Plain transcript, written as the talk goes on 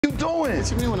doing?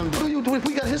 What you mean what I'm doing? What are you doing?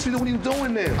 We got history. What are you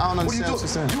doing there? I don't understand what are you doing? what you're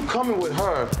saying. You coming with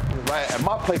her, right, at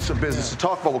my place of business to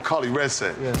talk about what Carly Red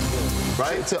said. Yes.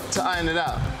 Right? To iron it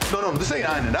out. No, this ain't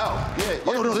ironing out. Yeah.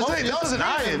 Oh, no, this ain't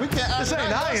iron. We can't This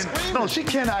ain't iron. No, she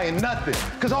can't iron nothing.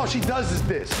 Because all she does is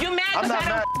this. You mad I'm because not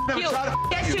I don't mad. you.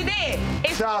 Yes, you did.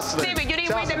 It's Jocelyn. Stevie, you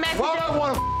didn't read the message. Why would I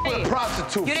want to with a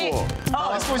prostitute You didn't. for? Oh,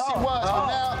 that's what she was. Oh,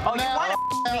 you want to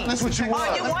That's what you want.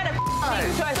 Oh, you want to You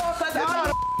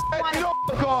don't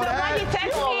look all So why you that. texting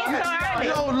me so early?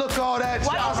 You don't look all that,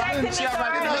 Why you Jocelyn. texting me so You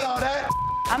look all early? that.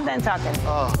 I'm done talking.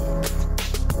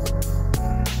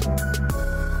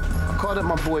 I called up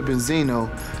my boy Benzino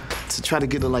to try to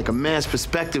get like a man's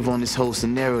perspective on this whole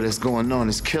scenario that's going on.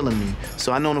 It's killing me.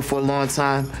 So I known him for a long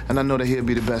time, and I know that he'll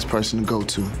be the best person to go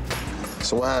to.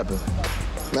 So what happened?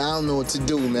 Man, I don't know what to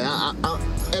do, man.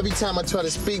 Every time I try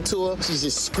to speak to her, she's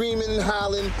just screaming and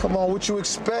hollering. Come on, what you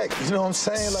expect? You know what I'm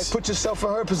saying? Like, put yourself in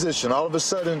her position. All of a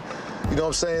sudden, you know what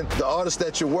I'm saying? The artist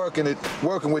that you're working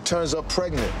with turns up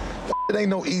pregnant. It ain't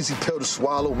no easy pill to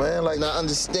swallow, man. Like, And I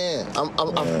understand.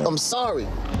 I'm sorry. You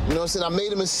know what I'm saying? I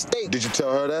made a mistake. Did you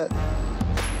tell her that?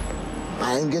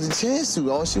 I didn't get a chance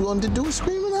to. All she wanted to do was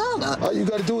scream and holler. All you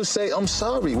gotta do is say, I'm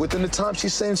sorry. Within the time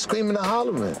she's saying screaming and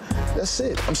hollering. That's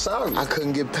it. I'm sorry. I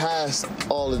couldn't get past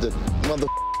all of the mother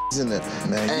in there.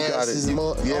 Man, you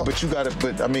gotta, but you gotta,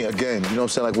 but I mean, again, you know what I'm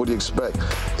saying? Like, what do you expect?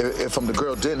 If the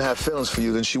girl didn't have feelings for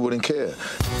you, then she wouldn't care.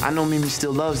 I know Mimi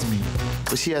still loves me,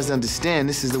 but she has to understand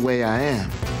this is the way I am.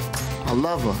 I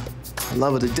love her. I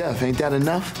love her to death. Ain't that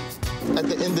enough? At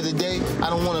the end of the day, I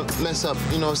don't want to mess up,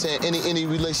 you know what I'm saying, any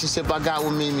relationship I got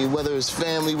with Mimi, whether it's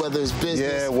family, whether it's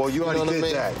business. Yeah, well, you already did what I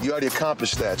mean? that. You already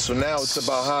accomplished that. So now it's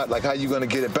about how you gonna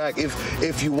get it back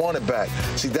if you want it back.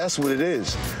 See, that's what it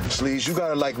is, Sleaze. You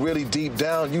gotta like really deep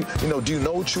down. You know, do you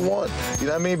know what you want? You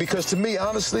know what I mean? Because to me,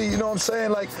 honestly, you know what I'm saying?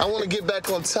 Like, I want to get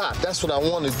back on top. That's what I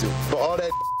want to do. but all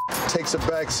that takes a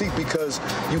back seat because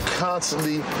you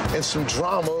constantly in some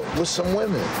drama with some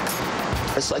women.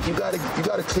 It's like you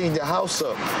gotta clean your house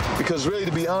up. Because really,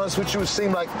 to be honest with you, it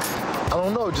seems like, I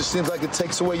don't know, it just seems like it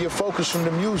takes away your focus from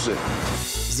the music.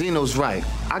 Zeno's right.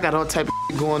 I got all type of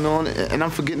going on, and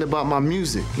I'm forgetting about my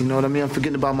music. You know what I mean? I'm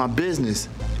forgetting about my business.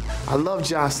 I love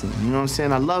Jocelyn, you know what I'm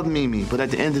saying? I love Mimi, but at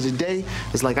the end of the day,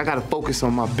 it's like I gotta focus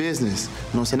on my business. You know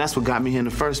what I'm saying? That's what got me here in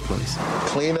the first place.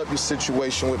 Clean up your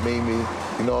situation with Mimi,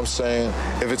 you know what I'm saying?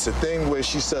 If it's a thing where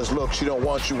she says, look, she don't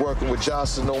want you working with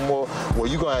Jocelyn no more, well,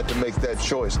 you're gonna have to make that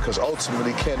choice, because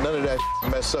ultimately, can't none of that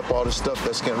mess up all the stuff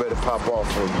that's getting ready to pop off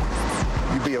for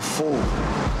you. You be a fool. You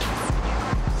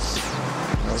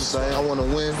know what I'm saying? I want to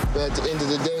win, but at the end of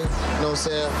the day, you know what I'm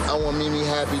saying, I want Mimi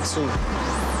happy too,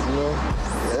 you know?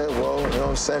 Yeah, well, you know what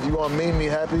I'm saying? If you want Mimi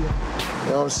happy, you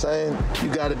know what I'm saying? You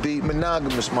gotta be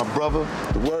monogamous, my brother.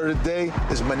 The word of the day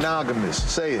is monogamous.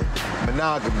 Say it.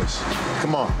 Monogamous.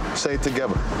 Come on, say it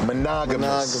together.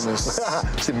 Monogamous.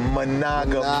 Monogamous. Say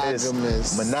monogamous.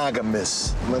 Monogamous.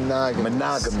 Monogamous. Monogamous.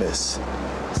 Monogamous.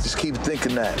 Just keep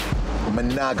thinking that.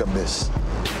 Monogamous.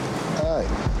 All right.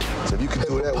 So if you can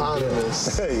do that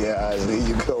with me, yeah, there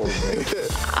you go, man.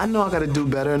 I know I gotta do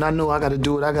better, and I know I gotta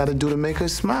do what I gotta do to make her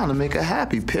smile, to make her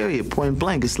happy, period, point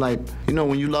blank. It's like, you know,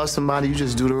 when you love somebody, you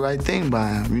just do the right thing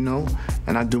by them, you know?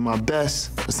 And I do my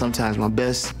best, but sometimes my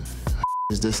best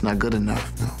is just not good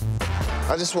enough. You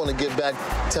know? I just want to get back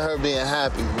to her being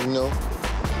happy, you know?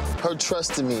 Her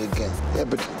trusting me again. Yeah,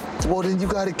 but, well, then you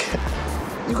gotta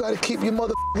keep your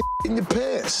mother in your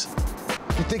pants.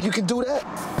 You think you can do that?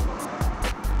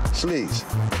 Sleaze,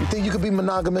 you think you could be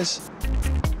monogamous?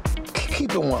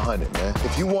 Keep it 100, man.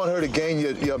 If you want her to gain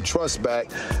your trust back,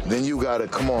 then you gotta,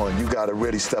 come on, you gotta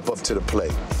really step up to the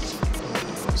plate.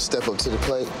 Step up to the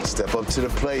plate? Step up to the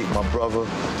plate, my brother.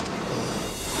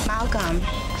 Malcolm,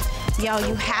 yo,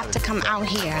 you have to come out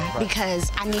here because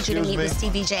I need you to meet with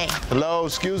Stevie J. Hello,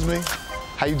 excuse me.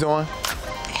 How you doing?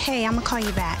 Hey, I'm gonna call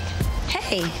you back.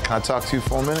 Hey. Can I talk to you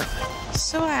for a minute?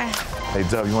 Sure. Hey,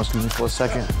 Dub, you want to excuse me for a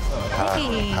second?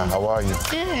 Hey. Hi, how are you?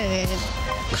 Good.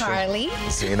 Carly.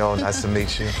 Zino, nice to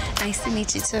meet you. Nice to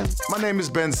meet you, too. My name is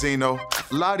Benzino.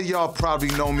 A lot of y'all probably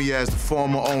know me as the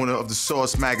former owner of the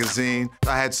Source magazine.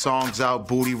 I had songs out,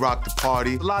 Booty Rock the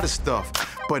Party, a lot of stuff.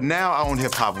 But now I own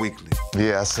Hip Hop Weekly.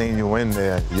 Yeah, I seen you in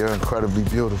there. You're incredibly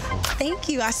beautiful. Thank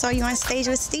you. I saw you on stage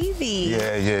with Stevie.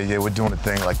 Yeah. We're doing a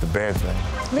thing like the band thing.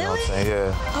 Really? You know what I'm saying?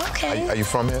 Yeah. Okay. Are you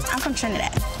from here? I'm from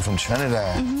Trinidad. You're from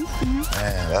Trinidad?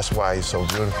 Man, that's why you're so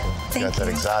beautiful. You got that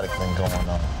exotic thing going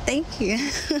on. Thank you.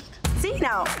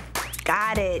 Zino,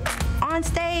 got it. On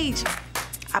stage,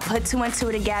 I put two and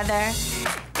two together,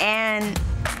 and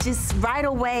just right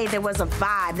away there was a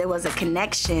vibe, there was a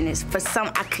connection. It's for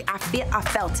some, I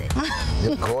felt it.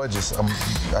 You're gorgeous.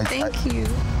 Thank you.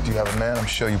 Do you have a man? I'm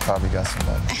sure you probably got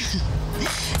somebody.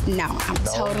 No, I'm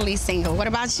totally single. What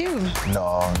about you?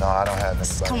 No, I don't have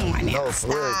anybody. Come on now, No, for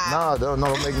real. No, don't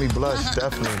make me blush.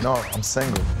 Definitely, no, I'm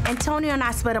single. Antonio and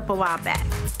I split up a while back.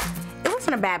 It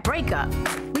wasn't a bad breakup.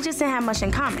 We just didn't have much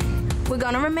in common. We're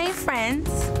gonna remain friends,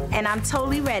 and I'm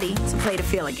totally ready to play the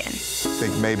field again.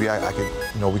 Think maybe I could,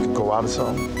 we could go out or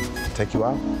something? Take you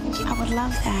out? I would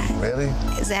love that. Really?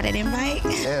 Is that an invite?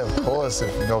 Yeah, of course,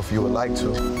 if you would like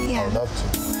to. Yeah. I would love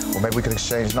to. Well, maybe we could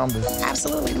exchange numbers.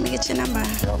 Absolutely, let me get your number.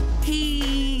 Yep.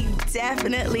 He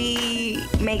definitely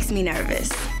makes me nervous.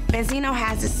 Benzino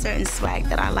has a certain swag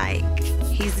that I like.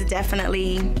 He's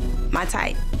definitely my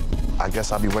type. I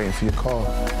guess I'll be waiting for your call.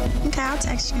 Okay, I'll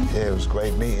text you. Yeah, it was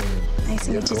great meeting you. Nice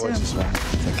to meet you, too. You're gorgeous, man.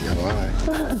 Thank you. All right.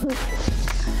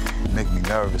 Make me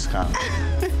nervous, kind of.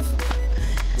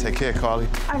 Take care, Carly.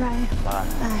 All right. Bye.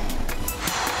 Bye.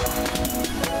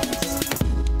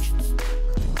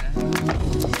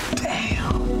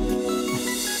 Damn.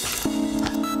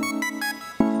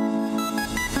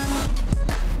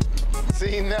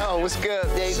 Zino, what's good,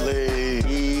 baby?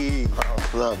 Sleazy.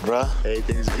 What up, bruh?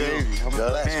 Everything's good. I'm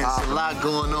blessed. Man, it's a lot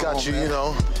going on. Got you, man.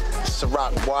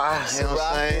 Ciroc boy, you know what I'm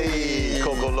saying? Hey.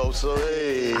 Coco Loso,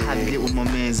 hey. I had to get with my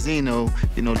man Zino,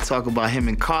 to talk about him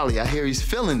and Carly. I hear he's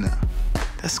feeling her.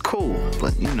 That's cool,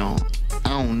 but I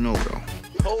don't know though.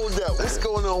 Hold up, what's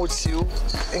going on with you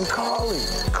and Carly?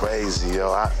 Crazy,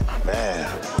 yo. Man,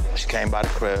 she came by the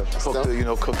crib,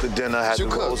 cooked the dinner, had the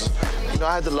roast.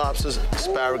 I had the lobsters,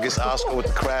 asparagus, Oscar with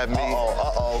the crab meat.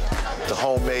 The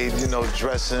homemade,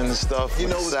 dressing and stuff. You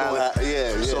know what's going to happen.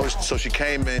 Yeah. So she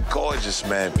came in, gorgeous,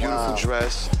 man, beautiful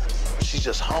dress. She's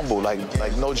just humble, like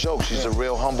no joke. She's a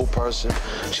real humble person.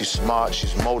 She's smart,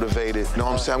 she's motivated. You know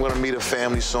what I'm saying? I'm gonna meet her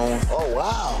family soon. Oh,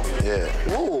 wow. Yeah.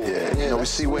 Ooh. Yeah. We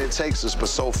see where it takes us, but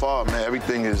so far, man,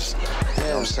 everything is, you know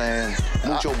what I'm saying?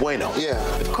 Mucho bueno. Yeah.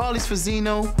 If Carly's for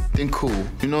Zino, then cool.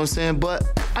 You know what I'm saying? But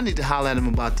I need to holler at him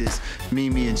about this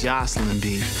Mimi and Jocelyn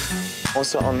beef.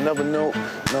 Also, on another note, you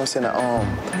know what I'm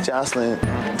saying? Jocelyn,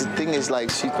 the thing is,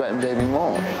 she threatened baby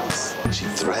moms. She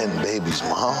threatened baby's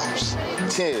moms.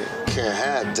 Yeah. Can't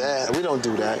have that. We don't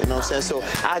do that, you know what I'm saying? So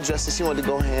I addressed it, she wanted to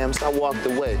go ham, so I walked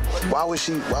away. Why would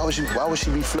she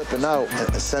be flipping out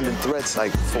and sending threats?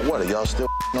 Like, for what? Are y'all still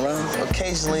around?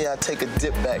 Occasionally, I take a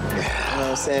dip back, you know what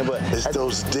I'm saying? But It's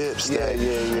those dips. Yeah.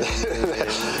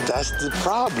 That's the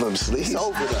problem, Sleazy. It's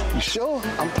over though. You sure?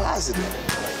 I'm positive.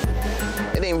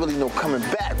 It ain't really no coming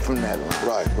back from that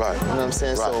line. Right. You know what I'm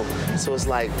saying? Right. So it's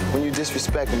like when you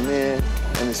disrespect a man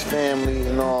and his family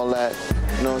and all that,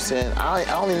 you know what I'm saying? I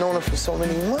only known her for so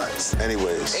many months.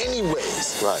 Anyways.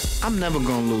 Right. I'm never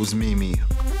gonna lose Mimi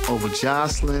over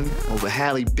Jocelyn, over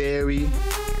Halle Berry,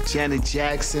 Janet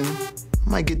Jackson. I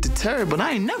might get deterred, but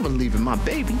I ain't never leaving my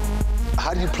baby.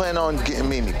 How do you plan on getting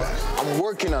Mimi back? I'm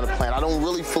working on a plan. I don't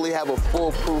really fully have a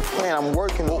foolproof plan. I'm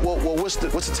working on Well, what's the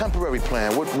temporary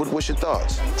plan? What's your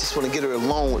thoughts? Just want to get her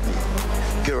alone with me.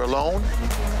 Get her alone?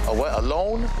 A what?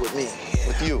 Alone? With me. Yeah.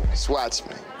 With you? Just watch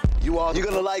me. You're You're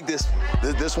gonna like this.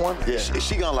 This one? Yeah. Is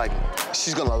she gonna like it?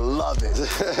 She's gonna love it.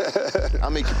 I'll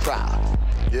make you proud.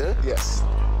 Yeah? Yes.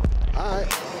 All right.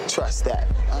 Trust that.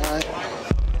 All right.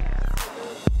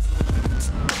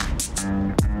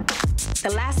 The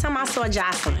last time I saw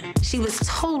Jocelyn, she was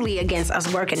totally against us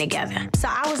working together. So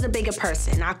I was the bigger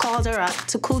person. I called her up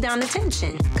to cool down the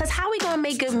tension. Cause how we gonna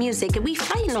make good music if we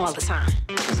fighting all the time?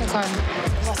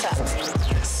 What's up?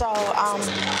 So,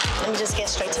 let me just get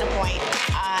straight to the point.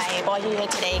 I brought you here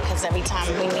today because every time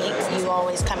we meet, you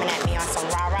always coming at me on some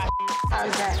rah-rah.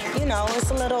 How's that? You know,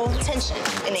 it's a little tension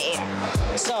in the air.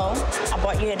 So, I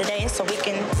brought you here today so we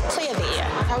can clear the air.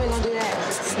 How we gonna do that?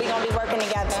 We're gonna be working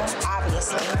together,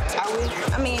 obviously. Are we?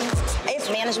 I mean, if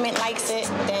management likes it,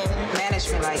 then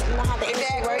Management, like, you know how the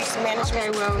industry works, management. okay,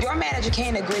 well, your manager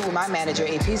can't agree with my manager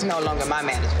if he's no longer my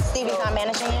manager. Stevie's not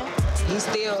managing you? He's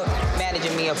still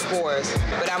managing me, of course,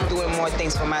 but I'm doing more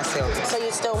things for myself. So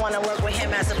you still want to work with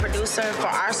him as a producer for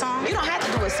our song? You don't have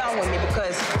to do a song with me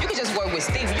because you can just work with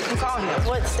Stevie. You can call him.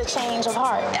 What's the change of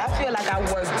heart? I feel like I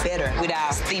work better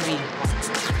without Stevie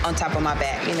on top of my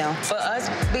back, you know? For us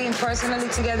being personally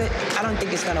together, I don't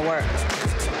think it's gonna work.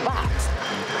 Wow.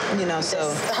 You know,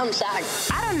 so. I'm shocked.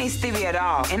 I don't need Stevie at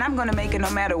all, and I'm gonna make it no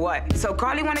matter what. So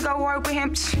Carly wanna go work with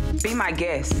him? Be my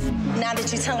guest. Now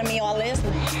that you're telling me all this,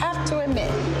 I have to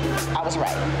admit, I was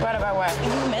right. Right about what? You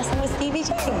messing with Stevie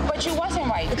J. But you wasn't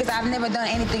right. Because I've never done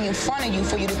anything in front of you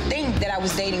for you to think that I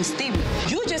was dating Stevie.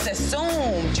 You just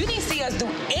assumed. You didn't see us do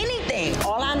anything. Wait.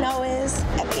 All I know is,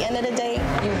 at the end of the day,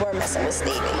 you were messing with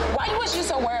Stevie. Why was you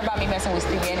so worried about me messing with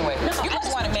Stevie anyway? No, you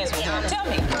just want to mess with him. Tell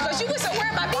me. Because you were so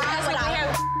worried about me messing with him.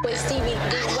 With Stevie,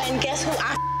 when guess who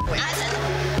I with? I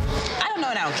don't know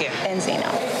and I don't care. Benzino.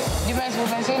 You messed with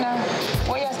Benzino?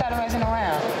 Where y'all started messing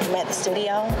around? You at the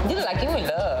studio. You look like you in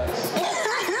love.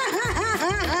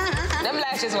 Them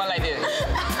lashes went like this.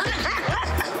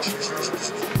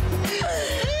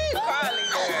 Carly,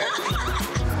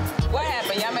 what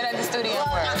happened? Y'all met at the studio? Well,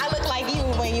 I look like you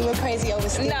when you were crazy over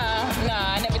Stevie. Nah,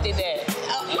 I never did that.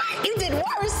 What? You did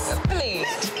worse. Please.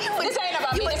 This ain't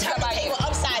about me. This is about you.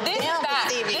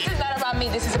 This is not about me.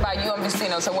 This is about you and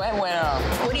Benzino. So what went on?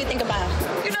 What do you think about him?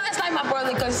 You know, that's like my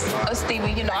brother because of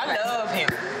Stevie. You know, I love him.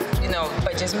 You know,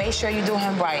 but just make sure you do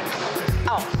him right.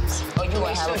 Oh. Or you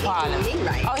won't have a problem. He do me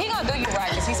right. Oh, he gonna do you right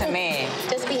because he's a man.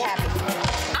 Just be happy.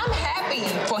 I'm happy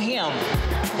for him.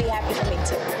 Be happy for me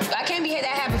too. I can't be that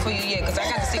happy for you yet because I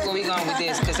got to see where we going with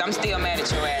this because I'm still mad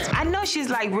at your ass. I know she's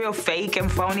like real fake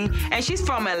and phony, and she's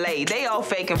from LA. They all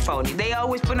fake and phony. They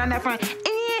always put on that front,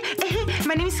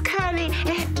 my name is Carly.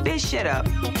 Bitch, shut up.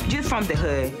 You're from the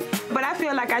hood. But I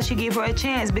feel like I should give her a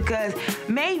chance because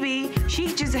maybe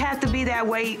she just has to be that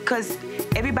way because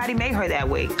everybody made her that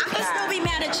way. I can still be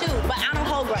mad at you, but I don't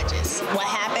hold grudges. What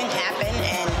happened, happened,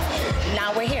 and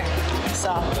now we're here.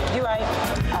 So, you're right.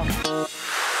 Oh.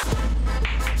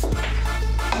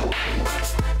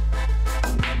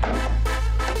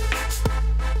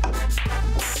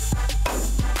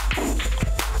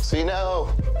 Zino.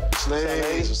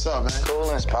 Sleazy, what's up, man?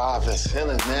 Coolin'. It's poppin'.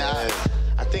 Feeling, man.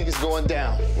 I think it's going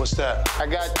down. What's that? I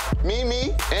got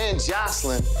Mimi and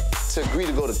Jocelyn to agree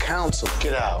to go to counseling.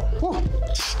 Get out. Whew.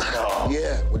 No.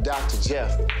 Yeah, with Dr.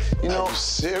 Jeff. You know, Are you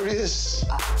serious?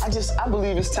 I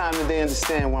believe it's time that they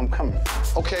understand where I'm coming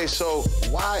from. Okay, so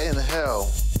why in the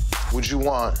hell would you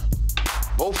want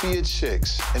both of your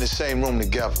chicks in the same room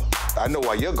together? I know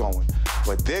why you're going,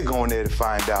 but they're going there to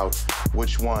find out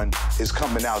which one is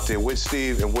coming out there with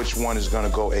Steve and which one is gonna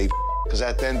go ape. Because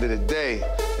at the end of the day,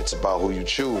 it's about who you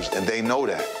choose, and they know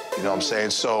that. You know what I'm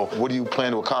saying? So what do you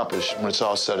plan to accomplish when it's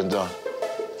all said and done?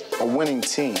 A winning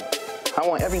team. I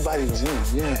want everybody to win,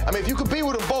 yeah. I mean, if you could be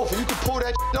with them both and you could pull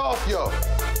that off, yo,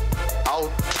 I'll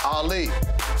leave.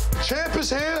 The champ is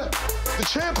here. The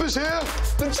champ is here.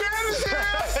 The champ is here.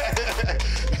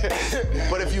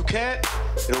 But if you can't,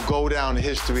 it'll go down in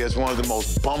history as one of the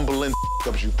most bumbling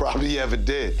ups you probably ever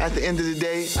did. At the end of the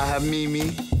day, I have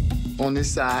Mimi on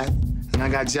this side, and I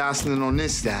got Jocelyn on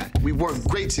this side. We work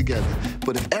great together,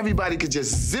 but if everybody could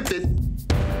just zip it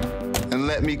and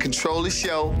let me control the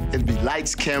show, it'd be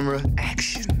lights, camera,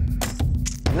 action.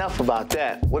 Enough about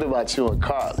that. What about you and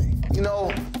Carly? You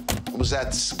know, I was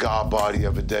at the cigar bar the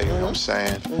other day, you know what I'm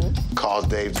saying? Called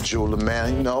Dave the jeweler,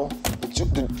 man, you know. The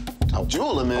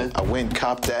jeweler, man? I went and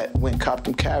copped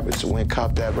them carrots. I went and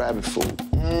copped that rabbit food.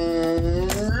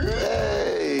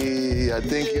 Hey, I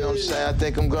think, you know what I'm saying? I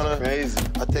think I'm gonna... Crazy.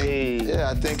 I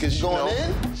think it's, going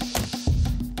in?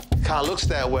 Kind of looks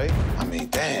that way. I mean,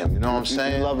 damn, you know what I'm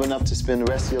saying? You love enough to spend the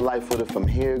rest of your life with her from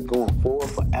here going forward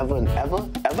forever and ever?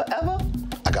 Ever?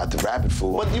 I got the rabbit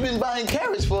food. But you've been buying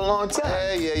carrots for a long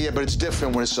time. Yeah, but it's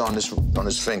different when it's on this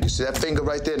finger. See that finger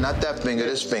right there? Not that finger,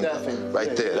 this finger.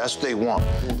 Right there. That's what they want.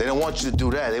 They don't want you to do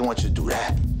that. They want you to do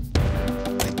that.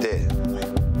 Right there. Like a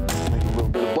little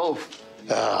bit of both.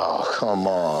 Oh, come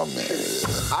on, man.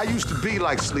 I used to be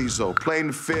like Sleazo, playing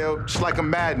the field just like a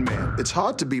madman. It's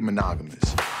hard to be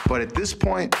monogamous. But at this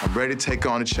point, I'm ready to take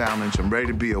on a challenge. I'm ready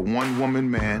to be a one-woman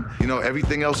man. You know,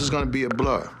 everything else is gonna be a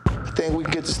blur. I think we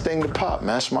can get this thing to pop,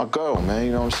 man. That's my girl, man.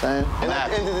 You know what I'm saying? And at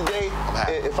the end of the day,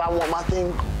 if I want my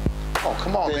thing, oh,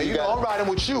 come on, man. You know, I'm riding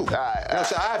with you. All right, you know what I'm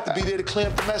saying? I have to be there to clean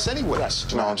up the mess anyways.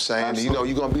 You know what I'm saying? And, you know,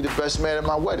 you're gonna be the best man at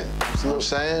my wedding. You know what I'm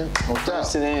saying? No doubt.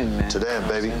 To the end, man. To the end,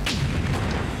 baby.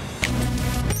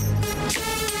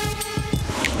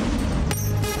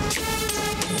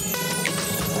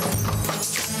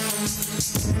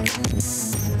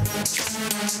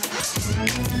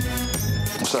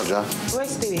 What's up, John? Where's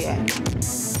Stevie at?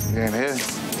 You ain't here?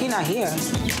 He not here.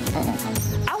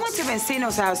 I went to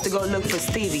Benzino's house to go look for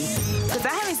Stevie because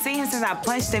I haven't seen him since I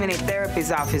punched him in a therapist's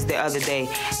office the other day,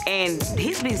 and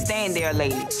he's been staying there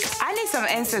lately. I need some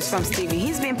answers from Stevie.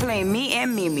 He's been playing me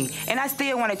and Mimi, and I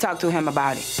still want to talk to him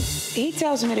about it. He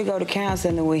tells me to go to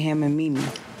counseling with him and Mimi.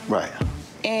 Right.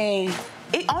 And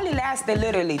it only lasted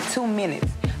literally 2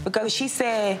 minutes because she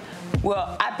said,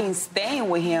 well, I've been staying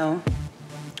with him.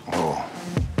 Oh.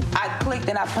 I clicked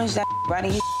and I punched that right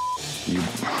in his.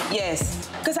 Yes,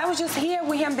 because I was just here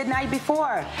with him the night before,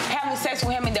 having sex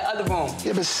with him in the other room.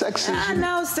 Yeah, but sex is... I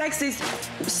know, sex is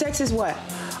what?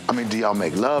 I mean, do y'all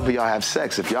make love or y'all have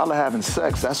sex? If y'all are having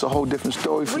sex, that's a whole different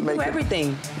story for We making. do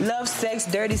everything. Love, sex,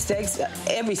 dirty sex,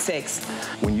 every sex.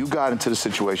 When you got into the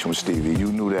situation with Stevie,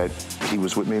 you knew that he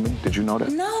was with Mimi? Did you know that?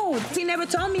 No, he never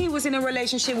told me he was in a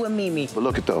relationship with Mimi. But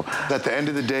look at though, at the end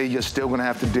of the day, you're still gonna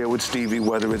have to deal with Stevie,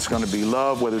 whether it's gonna be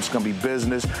love, whether it's gonna be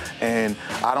business, and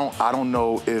I don't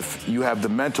know if you have the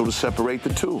mental to separate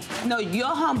the two. No,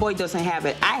 your homeboy doesn't have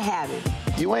it. I have it.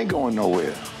 You ain't going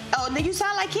nowhere. Oh, then you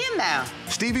sound like him now.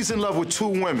 Stevie's in love with two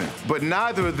women, but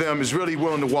neither of them is really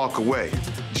willing to walk away.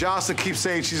 Jocelyn keeps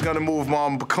saying she's gonna move,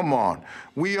 Mom, but come on.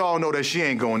 We all know that she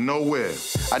ain't going nowhere.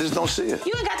 I just don't see it.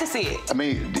 You ain't got to see it. I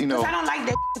mean, you know. I don't like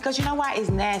that because you know why? It's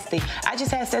nasty. I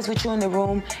just had sex with you in the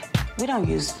room. We don't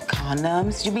use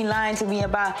condoms. You be lying to me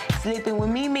about sleeping with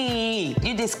Mimi.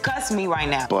 You disgust me right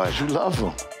now. But you love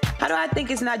him. How do I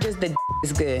think it's not just the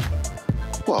is good?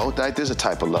 Well, that is a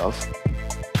type of love.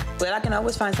 Well, I can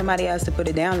always find somebody else to put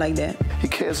it down like that. He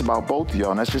cares about both of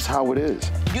y'all, and that's just how it is.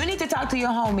 You need to talk to your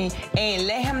homie and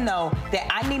let him know that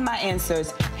I need my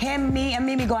answers. Him, me, and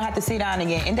Mimi gonna have to sit down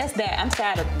again. And that's that. I'm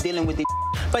tired of dealing with this.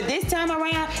 But this time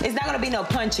around, it's not gonna be no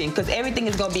punching, because everything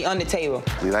is gonna be on the table.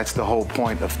 That's the whole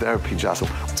point of therapy,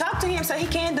 Jocelyn. Talk to him so he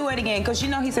can't do it again, because you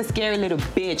know he's a scary little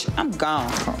bitch. I'm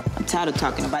gone. I'm tired of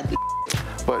talking about this.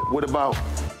 But what about?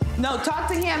 No, talk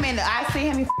to him, and I see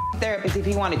him in therapist if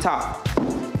he want to talk.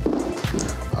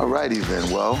 Alrighty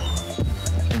then, well,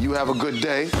 and you have a good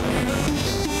day.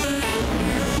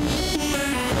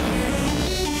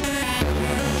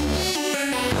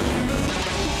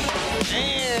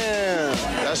 Damn,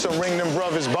 that's some Ring Them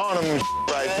Brothers Barnum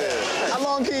right there. How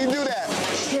long can you do that?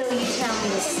 Till you tell me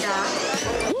to stop.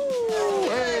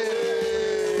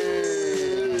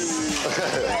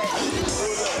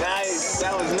 Nice,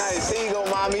 that was nice. Here you go,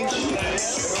 mommy.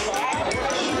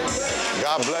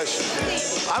 God bless you.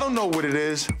 I don't know what it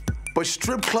is, but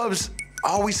strip clubs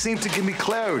always seem to give me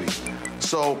clarity.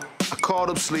 So I called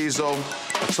up Sleazo.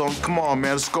 I told him, come on,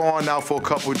 man, let's go on out for a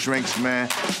couple of drinks, man,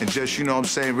 and just, you know what I'm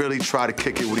saying, really try to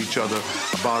kick it with each other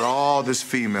about all this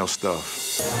female stuff.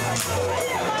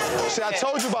 See, I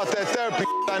told you about that therapy.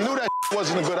 I knew that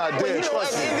wasn't a good idea. Well, you know,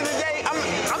 at the end of the day,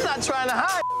 I'm not trying to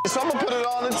hide, so I'm gonna put it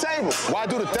all on the table. Why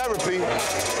do the therapy,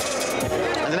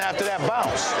 and then after that,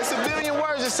 bounce? It's a billion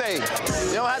words to say.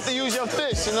 You don't have to use your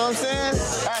fists, you know what I'm saying?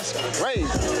 That's great.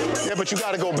 Yeah, but you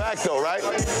gotta go back though, right?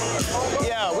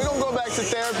 Yeah, we're gonna go back to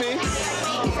therapy.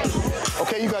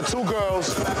 Okay, you got two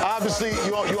girls. Obviously,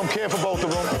 you don't care for both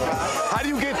of them. How do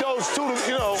you get those two to,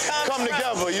 you know, come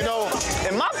together, you know?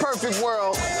 In my perfect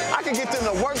world, I can get them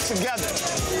to work together.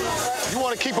 You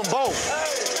want to keep them both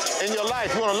in your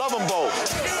life. You want to love them both.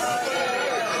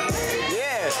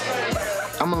 Yeah.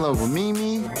 I'm in love with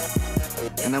Mimi,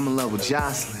 and I'm in love with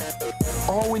Jocelyn.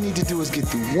 All we need to do is get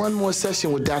through one more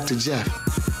session with Dr. Jeff,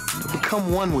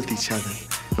 become one with each other,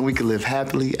 and we can live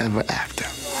happily ever after.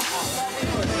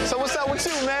 So what's up with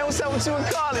you, man? What's up with you and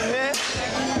Carly, man?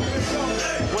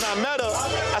 When I met her,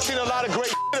 I seen a lot of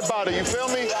great about her, you feel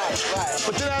me? Right.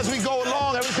 But then as we go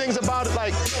along, everything's about it,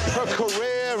 like her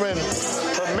career and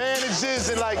her managers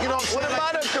and like, you know what I'm saying? What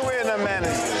about her career and her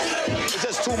management? It's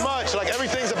just too much. Like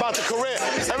everything's about the career.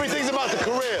 Everything's about the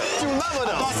career. You love her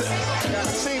though.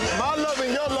 See, my love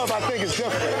and your love, I think, is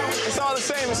different. It's all the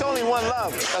same. It's only one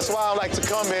love. That's why I like to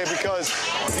come here because,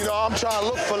 you know, I'm trying to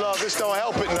look for love. This don't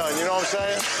help it none. You know what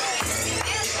I'm saying?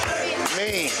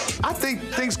 I think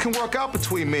things can work out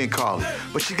between me and Carly,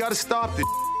 but she got to stop this.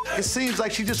 It seems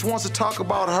like she just wants to talk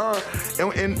about her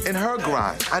and her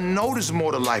grind. I know there's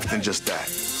more to life than just that.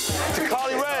 To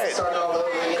Carly Red.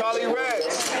 Carly Red.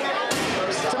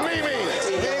 To Mimi.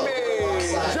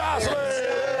 Mimi. Jocelyn.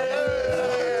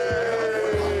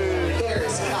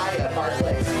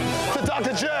 To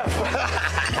Dr. Jeff.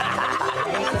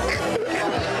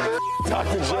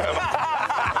 Dr. Jeff.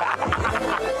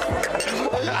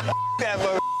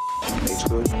 It's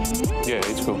good. Yeah,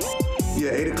 it's cool.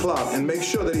 Yeah, 8 o'clock. And make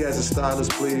sure that he has a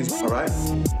stylist, please. All right?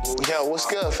 Yo, what's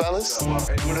good, fellas?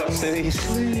 What up, City?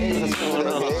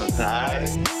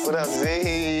 What up,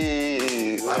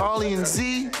 Z? Carly and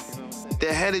Z,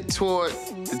 they're headed toward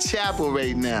the chapel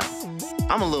right now.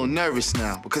 I'm a little nervous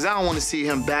now because I don't want to see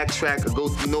him backtrack or go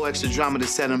through no extra drama to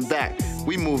set him back.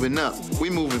 We moving up. We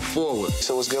moving forward.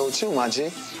 So what's good with you, my G?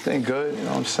 Think good, you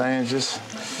know what I'm saying?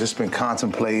 Just been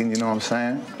contemplating, you know what I'm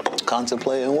saying?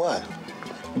 Contemplating what?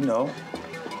 You know,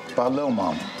 about Lil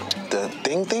Mama. The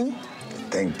thing?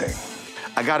 Thing.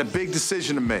 I got a big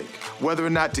decision to make. Whether or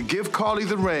not to give Carly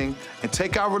the ring and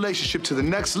take our relationship to the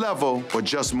next level or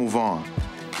just move on.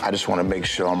 I just want to make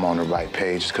sure I'm on the right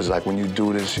page, because like when you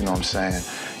do this, you know what I'm saying,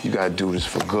 you got to do this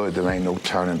for good. There ain't no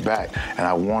turning back, and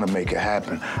I want to make it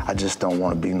happen. I just don't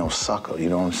want to be no sucker, you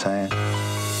know what I'm saying?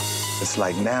 It's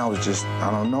like now it's just,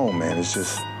 I don't know, man. It's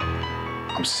just,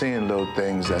 I'm seeing little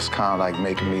things that's kind of like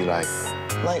making me like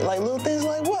little things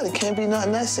like what? It can't be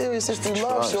nothing that serious if you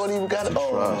love shorty. You gotta,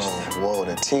 whoa,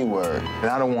 the T word. And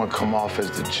I don't want to come off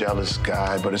as the jealous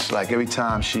guy, but it's like every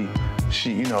time she,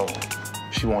 you know,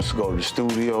 she wants to go to the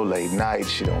studio late night,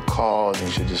 she don't call,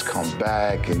 and she'll just come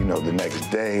back, and you know, the next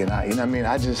day, and you know what I mean?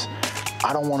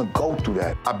 I don't want to go through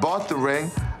that. I bought the ring,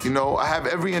 you know, I have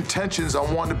every intentions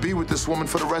on wanting to be with this woman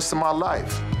for the rest of my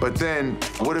life. But then,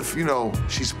 what if, you know,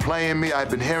 she's playing me?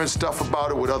 I've been hearing stuff about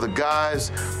it with other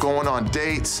guys, going on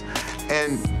dates,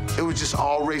 and it was just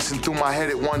all racing through my head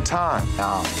at one time.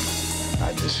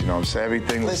 I just, you know what I'm saying,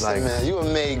 everything was like... Listen, man, you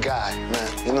a made guy,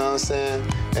 man, you know what I'm saying?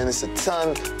 And it's a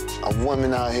ton of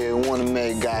women out here who want a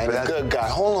made guy and a good guy.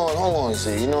 Hold on,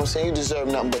 Z, you know what I'm saying? You deserve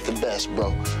nothing but the best,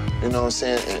 bro. You know what I'm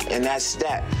saying? And that's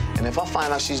that. And if I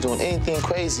find out she's doing anything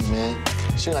crazy, man,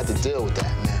 she gonna have to deal with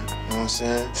that, man. You know what I'm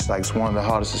saying? It's like it's one of the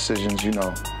hardest decisions, you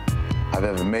know, I've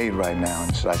ever made right now.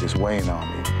 It's like it's weighing on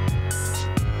me.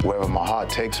 Wherever my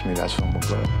heart takes me, that's where I'm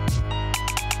gonna go.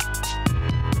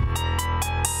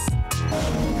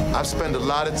 I've spent a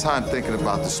lot of time thinking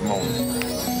about this moment.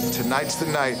 Tonight's the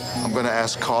night I'm gonna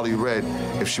ask Carly Red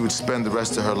if she would spend the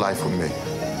rest of her life with me.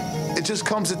 It just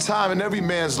comes a time in every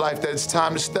man's life that it's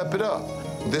time to step it up.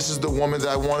 This is the woman that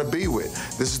I want to be with.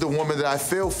 This is the woman that I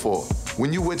feel for.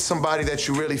 When you're with somebody that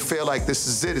you really feel like this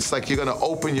is it, it's like you're gonna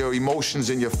open your emotions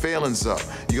and your feelings up.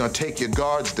 You're gonna take your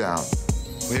guards down.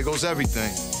 Well, here goes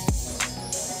everything.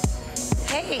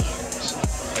 Hey.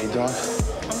 How you doing?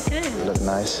 I'm good. You look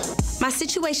nice. My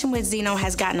situation with Zino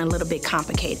has gotten a little bit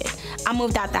complicated. I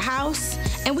moved out the house,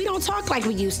 and we don't talk like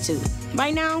we used to.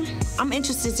 Right now, I'm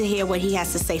interested to hear what he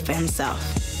has to say for himself.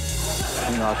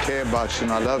 You know, I care about you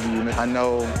and I love you. I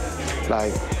know,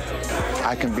 like,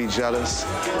 I can be jealous.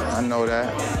 I know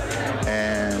that.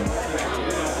 And,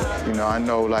 you know, I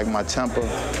know, like, my temper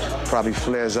probably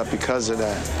flares up because of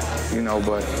that, you know,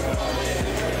 but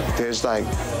there's, like,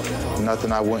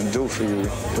 nothing I wouldn't do for you.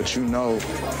 But you know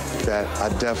that I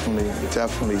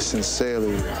definitely,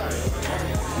 sincerely,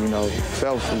 you know,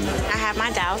 felt for you. I have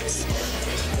my doubts.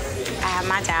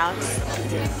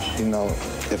 You know,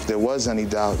 if there was any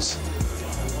doubts,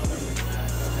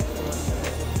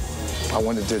 I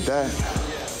wouldn't have did that.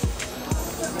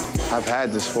 I've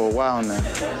had this for a while now.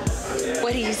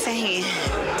 What are you saying?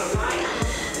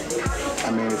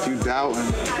 I mean, if you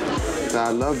doubting that I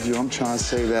loved you, I'm trying to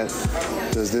say that,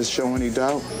 does this show any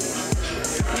doubt?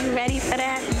 Are you ready for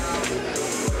that?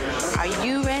 Are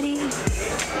you ready?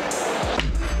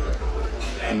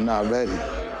 I'm not ready.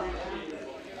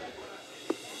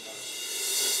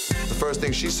 The first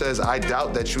thing she says, I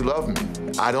doubt that you love me.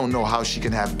 I don't know how she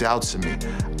can have doubts in me.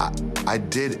 I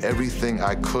did everything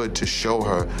I could to show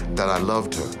her that I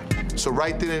loved her. So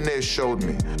right then and there it showed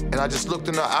me. And I just looked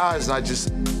in her eyes and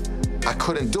I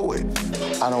couldn't do it.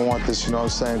 I don't want this, you know what I'm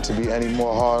saying, to be any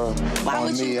more harder on me as it is. Why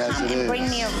would you come and bring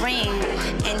me a ring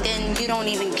and then you don't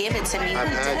even give it to me? Who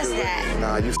does that?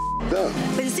 Nah, you f***ed up.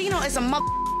 Benzino is a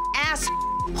ass.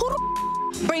 Who the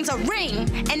brings a ring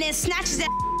and then snatches that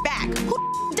back?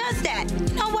 Who does that?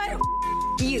 You know what?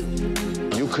 You.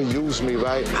 You could use me,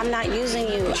 right? I'm not using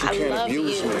you. But you I can't love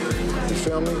abuse you. me. You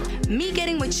feel me? Me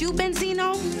getting with you,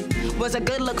 Benzino, was a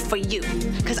good look for you.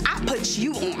 Because I put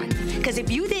you on. Because if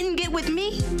you didn't get with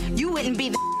me, you wouldn't be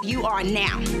the you are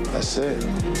now. That's it.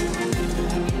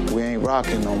 We ain't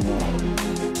rocking no more.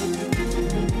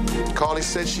 Carly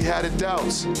said she had her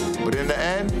doubts, but in the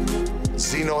end,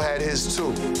 Zino had his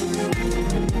too.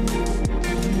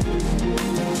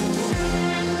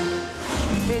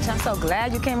 Bitch, I'm so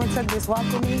glad you came and took this walk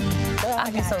with me.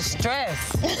 I get so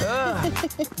stressed.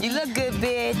 You look good,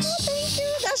 bitch. Thank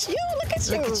you. That's you. Look at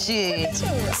you. Look at you.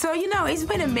 Look at you. So, you know, it's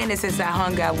been a minute since I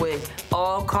hung out with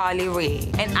all Carly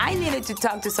Red. And I needed to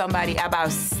talk to somebody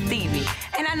about Stevie.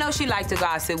 And I know she liked to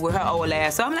gossip with her old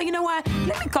ass. So I'm like, you know what?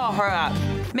 Let me call her up.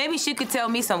 Maybe she could tell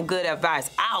me some good advice.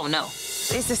 I don't know.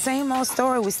 It's the same old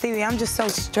story with Stevie. I'm just so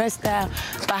stressed out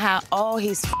by how all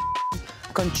his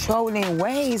controlling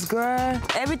ways, girl.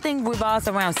 Everything revolves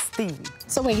around Stevie.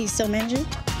 So wait, he still married you?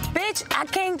 Bitch, I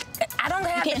don't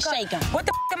have You can't shake him. What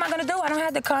the am I gonna do? I don't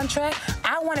have the contract.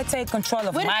 I want to take control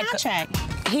of Where my the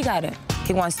contract? He got it.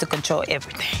 He wants to control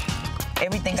everything.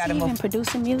 Everything got to move. Is he even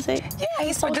producing music? Yeah,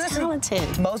 he's so producing.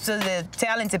 Talented. Most of the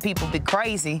talented people be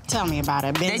crazy. Tell me about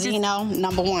it. Benzino,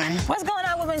 number one. What's going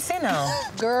on with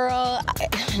Benzino? Girl,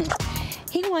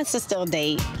 he wants to still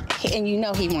date, and you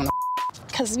know he wanna.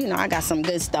 Because, you know, I got some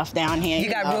good stuff down here. You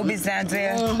got rubies down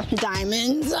there?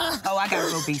 Diamonds. Oh, I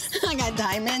got rubies. I got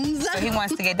diamonds. So he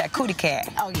wants to get that cootie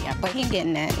cat. Oh, yeah, but he ain't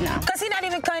getting that, no. Because he not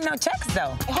even cutting no checks,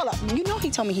 though. Hold up. You know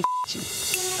he told me he you.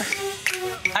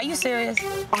 Are you serious?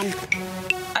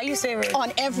 Are you serious?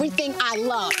 On everything I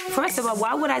love. First of all,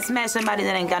 why would I smash somebody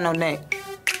that ain't got no neck?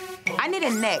 I need a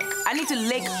neck. I need to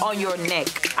lick on your neck.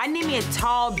 I need me a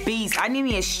tall beast. I need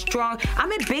me a strong.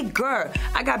 I'm a big girl.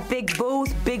 I got big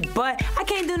boobs, big butt. I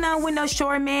can't do nothing with no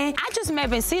short man. I just met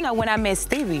Benzino when I met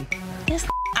Stevie.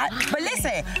 But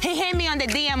listen, he hit me on the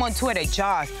DM on Twitter,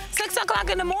 Josh. 6 o'clock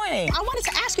in the morning. I wanted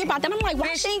to ask you about that. I'm like,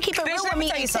 why she didn't keep it real with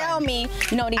me and tell me?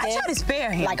 You know what he did? I tried to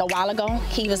spare him. Like a while ago,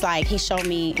 he was like, he showed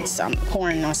me some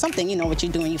porn or something, you know what you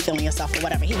do when you filming yourself or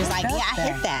whatever. He was like, yeah, I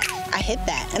hit that. I hit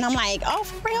that. And I'm like, oh,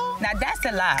 for real? Now that's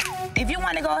a lie. If you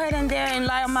want to go ahead and there and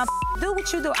lie on my do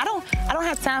what you do. I don't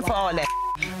have time for all that.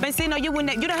 Benzino, you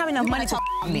don't have enough money to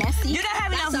me. You don't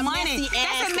have enough money.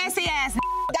 That's a messy ass.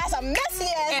 That's a messy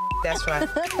ass. That's right.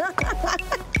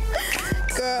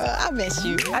 Girl, I miss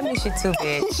you. I miss you too,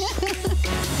 bitch.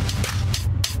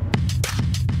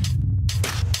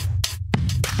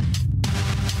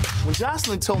 When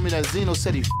Jocelyn told me that Zino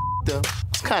said he f***ed her, I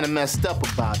was kind of messed up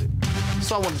about it.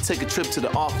 So I wanted to take a trip to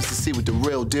the office to see what the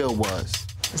real deal was.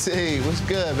 I said, hey, what's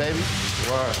good, baby?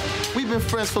 Word. We've been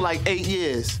friends for like 8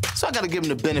 years, so I gotta give him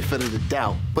the benefit of the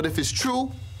doubt. But if it's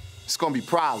true, it's gonna be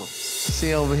problems.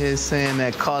 She over here saying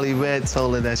that Carly Red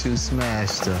told her that you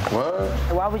smashed her. What?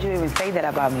 Why would you even say that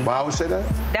about me? Why would you say that?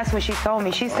 That's what she told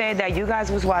me. She said that you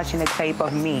guys was watching the tape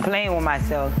of me playing with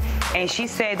myself, and she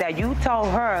said that you told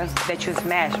her that you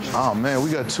smashed me. Oh, man,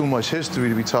 we got too much history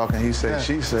to be talking he said,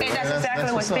 she said. And that's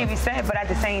exactly what Stevie said, but at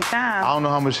the same time... I don't know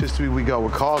how much history we got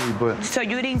with Carly, but... So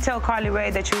you didn't tell Carly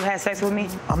Red that you had sex with me?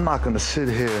 I'm not gonna sit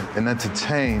here and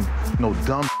entertain no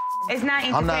dumb... It's not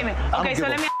entertainment. Okay, so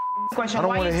let me... Question. I don't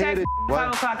Why want to you hear text it.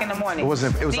 5 o'clock in the morning? It was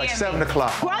like 7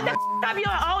 o'clock. Grow the up, you're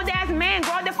an old ass man.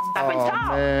 Grow the up and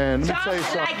talk. Man, let me talk tell you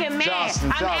something. Like a man.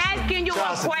 Jocelyn, I'm asking you a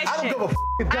question. I don't give a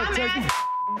You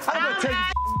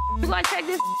gonna take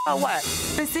this or what?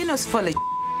 Benzino's full of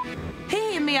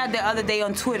He hit me out the other day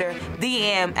on Twitter,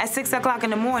 DM, at 6 o'clock in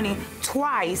the morning,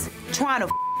 twice, trying to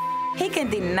He can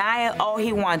deny it all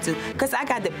he wants to, because I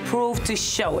got the proof to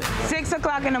show it. 6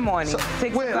 o'clock in the morning.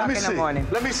 6 o'clock in the morning.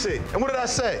 Let me see. And what did I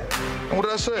say?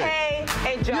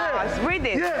 Hey, Josh, read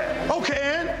this. Yeah. Okay,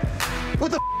 and?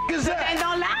 What the is that? And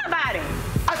don't lie about it.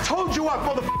 I told you I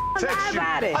text you.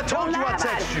 I told you I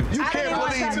text you. You can't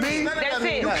believe me? That's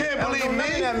it. You can't believe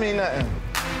me? That mean nothing.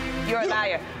 You're a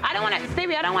liar. I don't want to,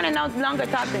 Stevie, I don't want to no longer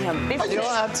talk to him. You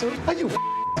don't have to. Are you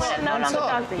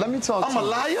Let me talk to I'm a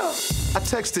liar? I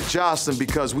texted Jocelyn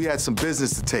because we had some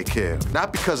business to take care of.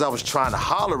 Not because I was trying to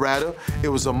holler at her. It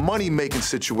was a money-making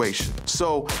situation.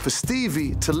 So for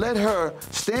Stevie to let her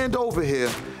stand over here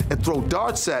and throw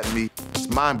darts at me, it's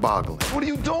mind-boggling. What are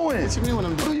you doing? What you mean what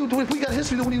I'm doing? What are you doing? If we got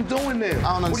history, what are you doing there?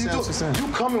 I don't understand what are you doing?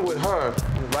 You coming with her,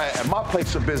 right, at my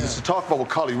place of business to talk about what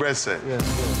Carly Red said. Yeah.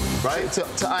 Right?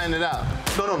 To iron it out.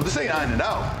 No, this ain't ironing it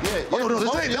out. Yeah. Oh, no,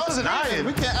 this isn't iron.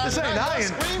 We can't iron This ain't it out.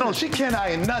 iron. No, she can't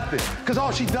iron nothing. Because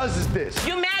all she does is this.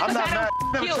 You mad I'm because not I mad.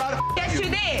 don't Never tried to Yes, you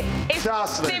did. It's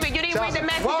Jocelyn. Stevie, you didn't read the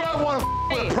message. Why would I want to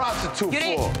with a prostitute You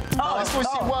didn't. for? Oh, That's what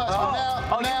she was. you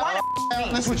want to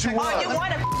That's what you want. Oh, you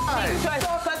want to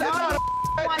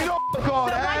You don't look all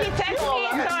So why that. you text me so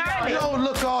early? You don't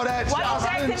look all that, Why you Jocelyn.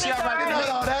 texting me so You look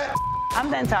all that. I'm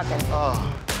done talking.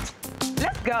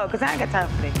 Let's go, because I ain't got time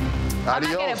for this. I'm not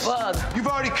getting bugged. You've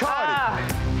already caught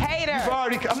it. Hater.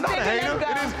 I'm not a hater.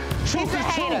 It is truth is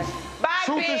truth. Bye,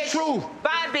 Truth bitch. is truth.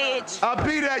 Bye, bitch. I'll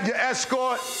be that, your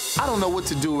escort. I don't know what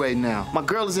to do right now. My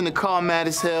girl is in the car mad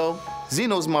as hell.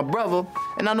 Zeno's my brother,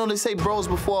 and I know they say bros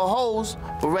before hoes,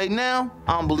 but right now,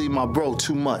 I don't believe my bro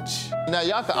too much. Now,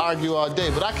 y'all can argue all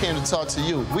day, but I came to talk to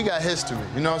you. We got history,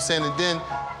 you know what I'm saying? And then,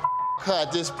 her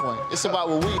at this point, it's about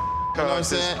what we, you know what I'm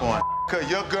saying? Cause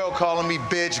your girl calling me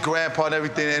bitch, grandpa, and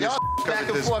everything, and y'all back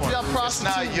and forth. Y'all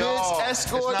prostitute, bitch,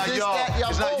 escort, this, that,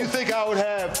 y'all both. You think I would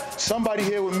have somebody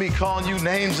here with me calling you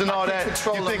names and all that?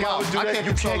 You think I would do that?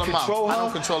 You can't control her? I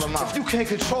don't control them out. If you can't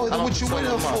control her, then what you with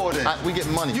her for then? We get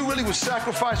money. You really would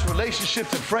sacrifice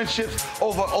relationships and friendships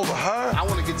over her? I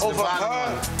want to get to the bottom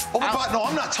of it. No,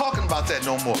 I'm not talking about that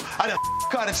no more. I done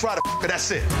cut and try to her, that's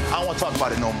it. I don't want to talk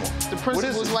about it no more. The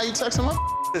principle is why you texting her?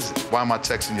 What is it? Why am I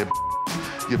texting you?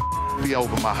 You be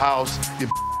over my house, you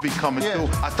be coming through.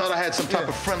 I thought I had some type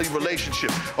of friendly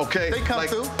relationship, okay? They come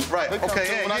through. Right,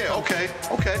 okay,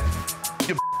 okay.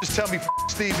 You just tell me,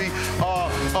 Stevie,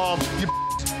 you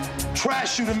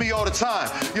trash you to me all the time.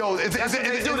 Yo,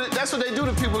 that's what they do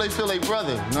to people they feel like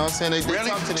brother. You know what I'm saying? They really?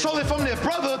 talk to So if I'm their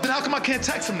brother, then how come I can't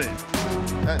text them then?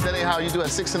 That ain't how you do at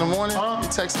 6 in the morning? You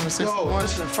text them at 6 in the morning?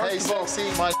 Listen, first of all,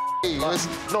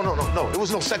 No, it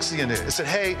was no sexy in there. It said,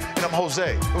 hey, and I'm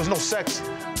Jose. There was no sex.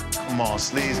 Come on,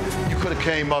 Sleaze. You could have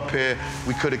came up here.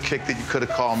 We could have kicked it. You could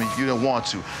have called me. You didn't want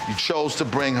to. You chose to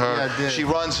bring her. Yeah, I did. She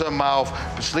runs her mouth.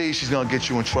 But Sleaze, she's going to get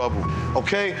you in trouble,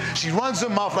 okay? She runs her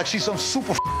mouth like she's some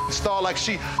super star, like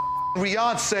she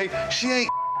Beyonce. She ain't.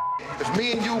 If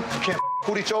me and you can't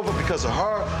with each other because of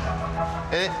her,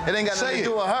 it ain't got nothing to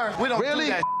do with her. We don't really?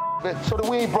 do that. So then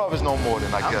we ain't brothers no more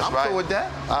then, I guess, I'm right? cool with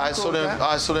that. All right, so then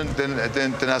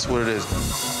that's what it is then.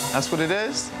 That's what it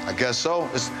is? I guess so.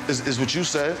 It's what you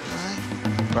said,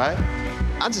 right?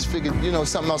 I just figured, you know,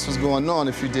 something else was going on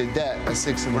if you did that at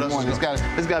 6 in the morning. There's got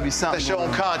to be something. That's your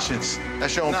own conscience.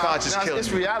 That's your own conscience killing.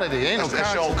 It's reality. Ain't no conscience.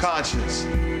 That's your own conscience.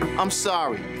 I'm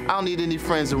sorry. I don't need any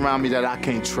friends around me that I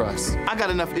can't trust. I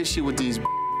got enough issue with these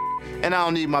and I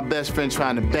don't need my best friend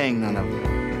trying to bang none of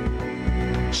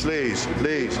them. Sleaze,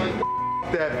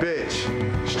 that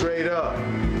bitch. Straight up.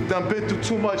 Done been through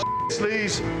too much,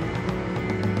 Sleaze.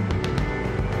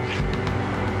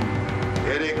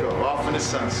 There they go, off in the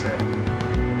sunset.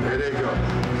 There they go.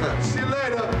 See you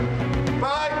later.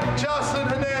 Bye, Jocelyn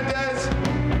Hernandez.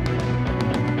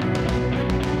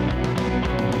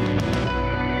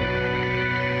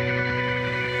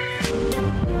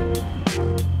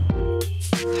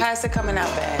 How's it coming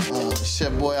out, bad?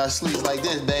 Chef boy, I sleep like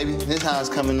this, baby. This how it's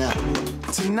coming out.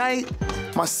 Tonight,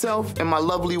 myself and my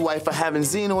lovely wife are having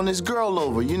Zino and his girl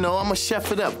over. You know, I'ma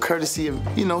chef it up, courtesy of,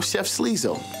 you know, Chef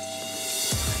Sleazo.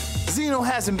 Zino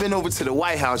hasn't been over to the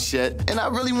White House yet, and I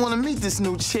really want to meet this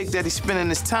new chick that he's spending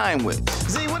his time with.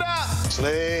 Z, what up?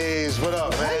 Sleaze, what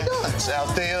up, man? How you doing? It's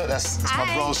Althea. That's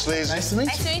my bro, Sleaze. Nice to meet you.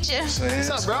 Nice to meet you. Sleaze,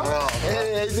 What's up, bro?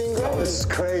 Hey, everything good? This is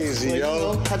crazy, Well, yo. You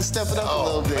know, had to step it up a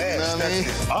little bit, man, you know what I mean?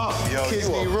 step it up, yo. Kids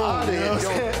You need up room, outta you know here, what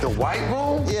I'm saying? The white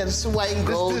room? Yeah, this is white and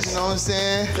gold, you know what I'm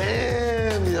saying?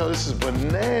 Damn, yo, this is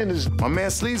bananas. My man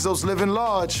Sleazo's living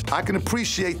large. I can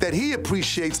appreciate that he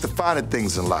appreciates the finer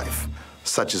things in life,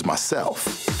 such as myself.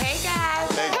 Hey, guys.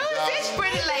 Who's this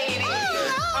pretty lady?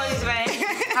 Oh, this man.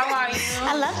 How are you?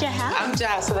 I love your house. I'm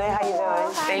Jocelyn. How you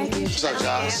doing? Thank you. What's up,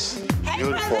 Joss? Hey,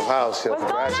 Beautiful brother. house, yo. What's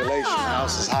going Congratulations. on? The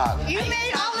house is hot. You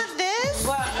made all of this?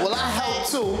 Well, I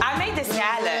helped too. I made the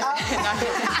salad.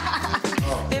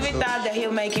 Stevie thought that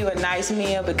he'll make you a nice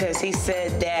meal because he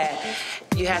said that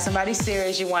you had somebody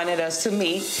serious you wanted us to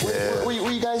meet. Where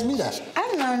you guys meet at?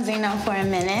 I've known Zino for a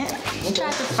minute. He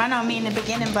tried to front on me in the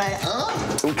beginning, but...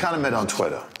 We kind of met on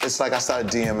Twitter. It's like I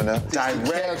started DMing her.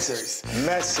 Direct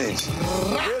message.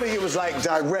 Really, it was like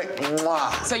direct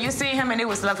mwah. So you see him and it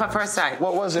was love at first sight.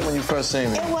 What was it when you first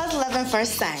seen me? It was love at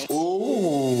first sight.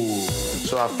 Ooh.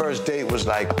 So our first date was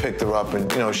like, picked her up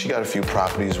and, you know, she got a few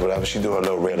properties, whatever. She do a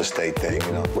little real estate thing,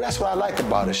 you know. Well, that's what I like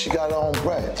about her. She got her own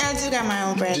bread. I do got my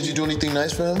own bread. Did you do anything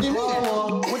nice for him? What do you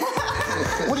mean?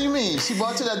 What do you mean? She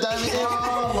bought you that diamond ring?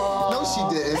 No,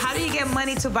 she didn't. How do you get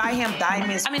money to buy him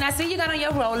diamonds? I mean, I see you got on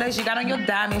your rollers, you got on your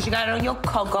diamonds, you got on your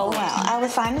cocoa. Well, I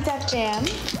was signed to Def Jam.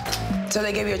 So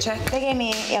they gave you a check? They gave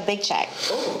me a big check.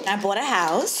 I bought a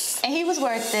house, and he was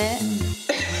worth it.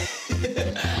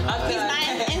 He's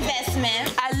my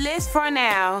investment. At least for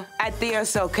now, I think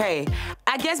it's okay.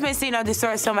 I guess Benzino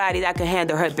deserves somebody that can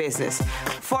handle her business.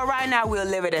 For right now, we'll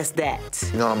leave it as that.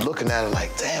 You know, I'm looking at her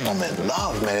like, damn, I'm in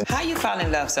love, man. How you fall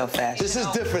in love so fast? This is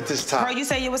different this time. Bro, you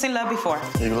said you was in love before.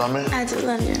 You love me? I do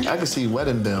love you. I can see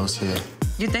wedding bells here.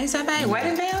 You think so, babe?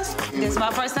 Wedding bells? This is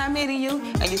my first time meeting you,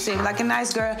 and you seem like a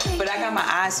nice girl, but I got my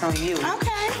eyes on you.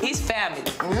 Okay. He's family.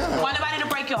 Yeah. Want nobody to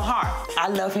break your heart. I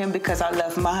love him because I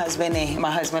love my husband, and my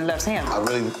husband loves him. I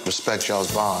really respect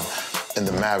y'all's bond in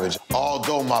the marriage.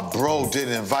 Although my bro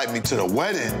didn't invite me to the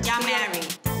wedding. Y'all married?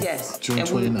 Yes. June And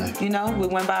 29th. You know, we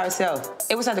went by ourselves.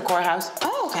 It was at the courthouse.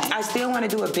 Oh, okay. I still want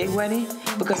to do a big wedding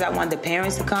because I want the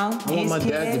parents to come. I want my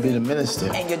dad to be the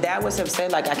minister. And your dad was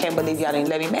upset, like, I can't believe y'all didn't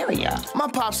let me marry y'all. My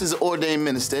pops is an ordained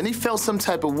minister, and he felt some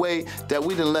type of way that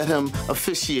we didn't let him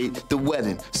officiate the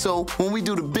wedding. So when we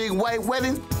do the big white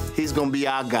wedding, he's gonna be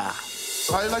our guy.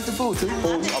 How you like the food, too?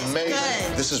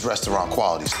 Amazing. This is restaurant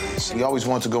quality. You always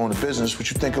wanted to go into business.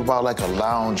 What you think about like a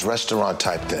lounge restaurant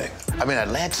type thing? I mean,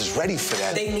 Atlanta's ready for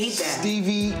that. They need that.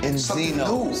 Stevie and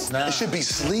Zino. It should be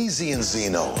Sleazy and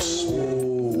Zino's.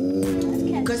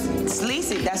 Because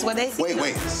sleazy, that's what they say.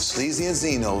 Wait. Sleazy and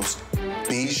Zino's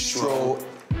Bistro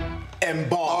and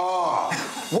Bar.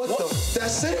 What the?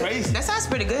 That's city. Crazy. That sounds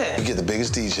pretty good. You get the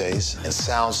biggest DJs and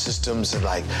sound systems and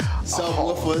like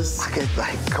subwoofers. I get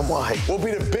like, come on. We'll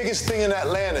be the biggest thing in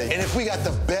Atlanta. And if we got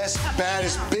the best,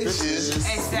 baddest bitches.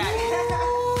 Exactly.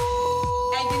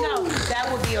 And you know, that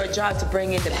would be our job to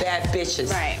bring in the bad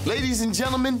bitches. Right. Ladies and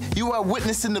gentlemen, you are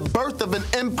witnessing the birth of an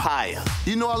empire.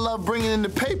 You know I love bringing in the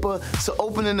paper, so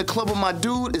opening the club with my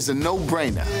dude is a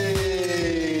no-brainer.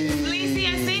 Sleazy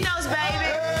and Zino's, baby.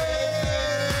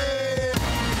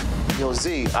 Yo,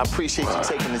 Z, I appreciate you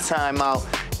taking the time out,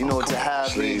 you know, to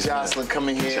have me and Jocelyn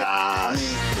coming here. I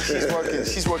mean,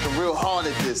 she's working real hard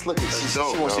at this. Look, she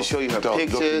wants to show you her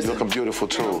pictures. You're looking beautiful,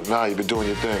 too. Now you've been doing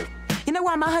your thing. You know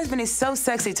what? My husband is so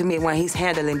sexy to me when he's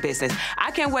handling business. I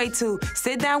can't wait to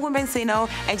sit down with Benzino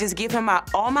and just give him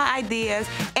all my ideas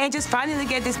and just finally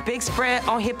get this big spread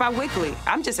on Hip Hop Weekly.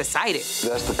 I'm just excited.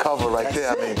 That's the cover right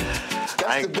there. I mean, that's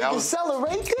the biggest seller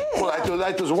right there. Well,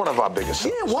 that was one of our biggest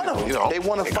sellers. Yeah, one of them. You know, they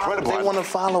want to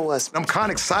follow us. I'm kind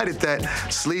of excited that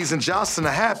Sleazy and Jocelyn are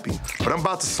happy, but I'm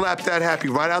about to slap that happy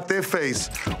right out their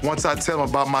face once I tell them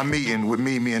about my meeting with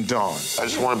Mimi and Dawn. I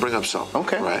just want to bring up something.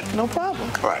 Okay, right? No problem.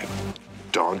 All right.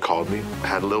 Dawn called me,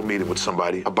 had a little meeting with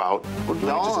somebody about...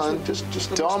 Dawn?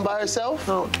 Just Dawn by herself?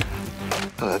 No.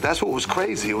 That's what was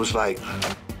crazy. It was like...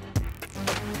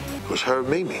 It was her and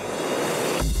Mimi.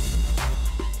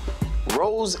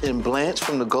 Rose and Blanche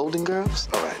from the Golden Girls?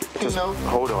 All right. Just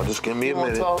hold on. Just give me a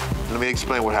minute. Let me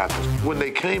explain what happened. When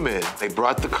they came in, they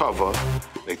brought the cover,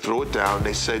 they threw it down,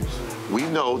 they said, we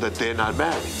know that they're not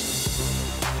married.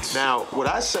 Now, what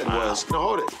I said was, no,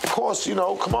 hold it. Of course, you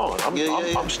know, come on.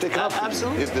 I'm sticking up for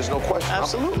you. There's no question.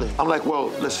 Absolutely. I'm like, well,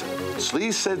 listen,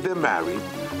 Sleazy said they're married,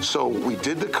 so we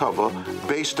did the cover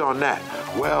based on that.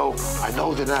 Well, I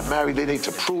know they're not married, they need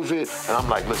to prove it, and I'm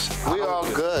like, listen. We're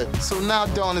all good. So now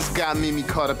Dawn has got Mimi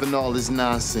caught up in all this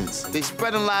nonsense. They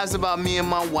spreading lies about me and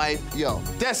my wife. Yo,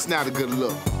 that's not a good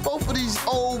look. Both of these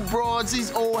old broads,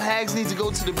 these old hags need to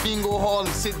go to the bingo hall and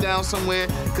sit down somewhere,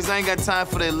 because I ain't got time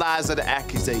for their lies or the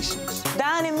accusations.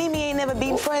 Dawn and Mimi ain't never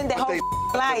been friends that whole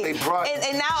life.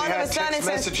 And now all of a sudden text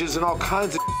messages and all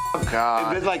kinds of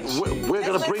God. And they're like, we're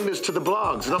gonna bring this to the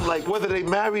blogs. And I'm like, whether they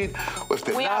married or if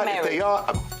they're not, if they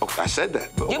are, I said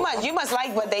that. You must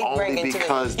like what they bring into it.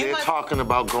 Because they're talking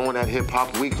about going at Hip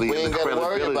Hop Weekly and the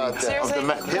credibility about that.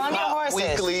 Seriously, Hip Hop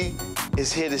Weekly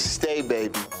is here to stay,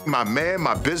 baby. My man,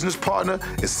 my business partner,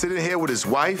 is sitting here with his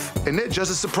wife, and they're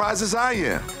just as surprised as I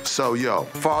am. So, yo,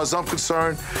 as far as I'm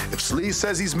concerned, if Sleazy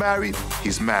says he's married,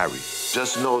 he's married.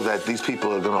 Just know that these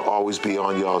people are gonna always be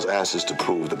on y'all's asses to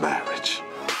prove the marriage.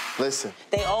 Listen.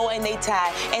 They owe and they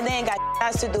tie, and they ain't got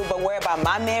else to do but worry about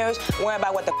my marriage, worry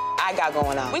about what the I got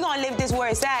going on. We gonna live this where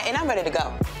it's at, and I'm ready to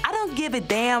go. I don't give a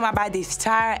damn about these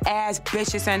tired-ass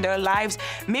bitches and their lives.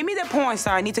 Mimi the porn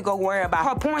star need to go worry about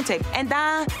her porn tape. And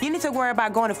Don, you need to worry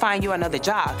about going to find you another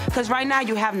job. Because right now,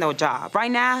 you have no job.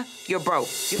 Right now, you're broke.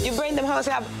 You bring them hoes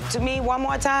up to me one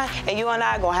more time, and you and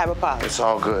I are gonna have a problem. It's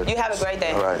all good. You have a great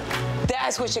day. All right.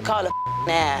 That's what you call a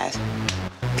ass.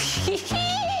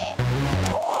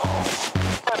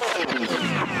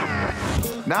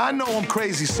 Now, I know I'm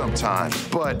crazy sometimes,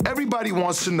 but everybody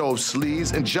wants to know if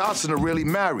Sleazy and Jocelyn are really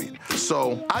married.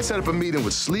 So I set up a meeting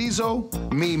with Sleazo,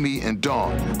 Mimi, and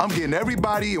Dawn. I'm getting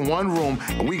everybody in one room,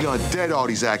 and we gonna dead all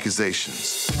these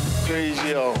accusations. Crazy,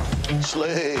 yo.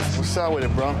 Sleazy. What's up with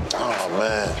it, bro? Oh,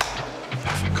 man.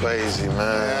 Crazy,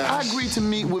 man. I agreed to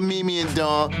meet with Mimi and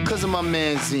Dawn because of my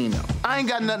man Zino. I ain't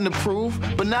got nothing to prove,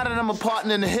 but now that I'm a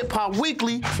partner in the Hip Hop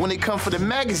Weekly, when they come for the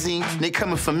magazine, they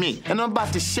coming for me. And I'm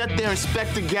about to shut their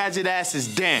Inspector Gadget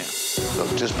asses down.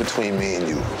 Look, just between me and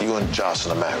you and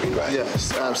Jocelyn are married, right?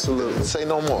 Yes, absolutely. Say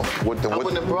no more. I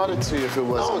wouldn't have brought it to you if it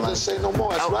wasn't. No, just say no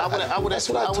more. That's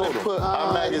what I told him. Put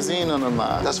our magazine on the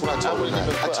line. That's what I told him.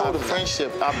 I told him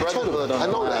friendship, our brotherhood on the line.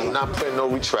 I know that. I'm not putting no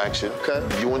retraction.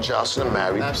 Okay. You and Jocelyn are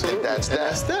married. Absolutely. That's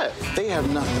that. They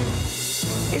have nothing.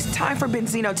 It's time for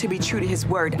Benzino to be true to his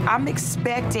word. I'm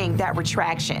expecting that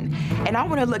retraction. And I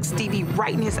want to look Stevie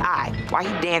right in his eye while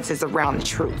he dances around the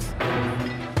truth.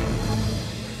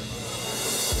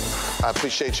 I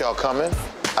appreciate y'all coming.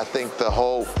 I think the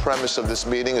whole premise of this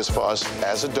meeting, as far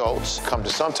as adults, come to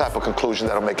some type of conclusion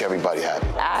that'll make everybody happy.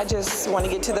 I just want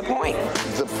to get to the point.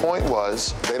 The point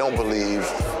was, they don't believe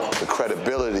the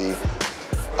credibility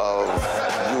of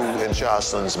you and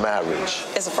Jocelyn's marriage.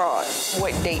 It's a fraud.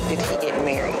 What date did he get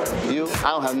married? You?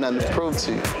 I don't have nothing to prove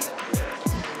to you.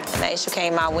 The issue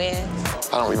came out when?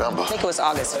 I don't remember. I think it was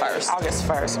August 1st. August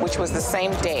 1st, which was the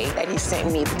same day that he sent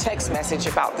me the text message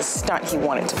about the stunt he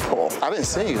wanted to pull. I didn't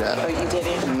send you that. Oh, you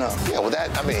didn't? No. Yeah, well,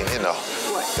 that, I mean, you know.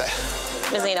 What?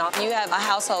 Benzino, you have a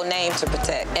household name to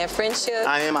protect. And friendship...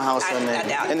 I am a household name. I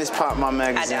doubt it. And it's part of my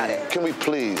magazine. I doubt it. Can we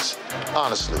please,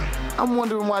 honestly? I'm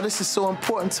wondering why this is so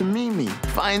important to Mimi.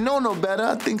 If I ain't know no better,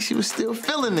 I think she was still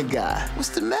feeling the guy. What's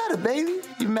the matter, baby?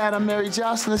 You mad I married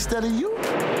Jocelyn instead of you?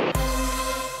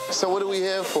 So what are we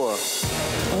here for?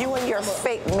 You and your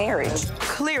fake marriage.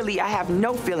 Clearly, I have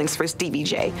no feelings for Stevie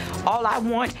J. All I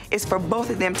want is for both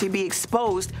of them to be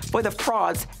exposed for the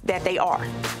frauds that they are.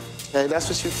 Hey, that's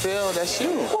what you feel, that's you.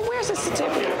 Well, where's the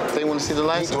certificate? They want to see the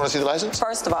license? You want to see the license?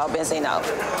 First of all, Benzino,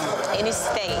 any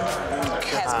state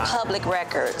has public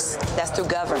records. That's through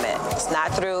government. It's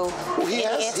not through... Well, he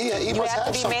you must have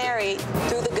to be something. married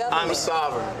through the government. I'm a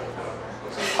sovereign.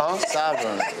 Huh?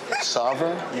 Sovereign.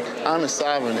 Sovereign? I'm a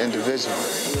sovereign individual.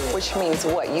 Which means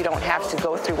what? You don't have to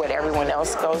go through what everyone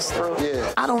else goes through?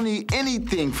 Yeah. I don't need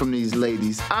anything from these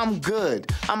ladies. I'm good.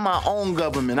 I'm my own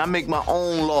government. I make my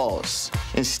own laws.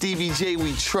 And Stevie J,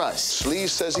 we trust. Sleaze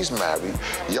says he's married.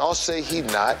 Y'all say he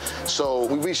not. So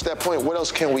we reached that point. What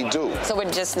else can we do? So we're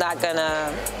just not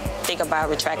gonna think about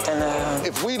retracting the...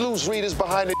 If we lose readers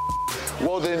behind it,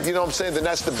 well, then, you know what I'm saying, then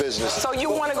that's the business. So you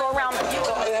want to go around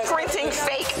printing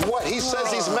fake? What? He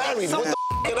says he's married. So what the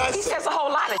can I he say? says a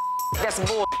whole lot of that's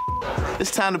bull.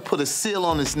 It's time to put a seal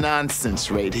on this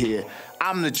nonsense right here.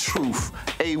 I'm the truth.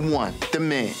 A1, the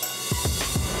man.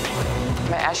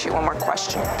 May I ask you one more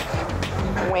question?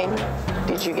 When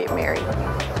did you get married?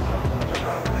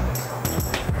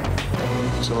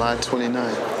 July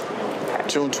 29th.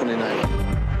 June 29th.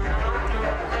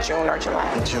 June or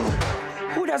July? June.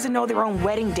 Who doesn't know their own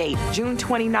wedding date? June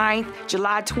 29th,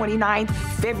 July 29th,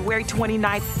 February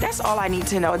 29th. That's all I need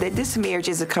to know, that this marriage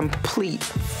is a complete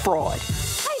fraud.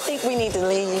 I think we need to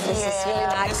leave. This is really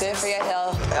not good for your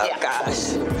health. Oh,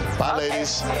 gosh. Bye,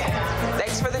 ladies.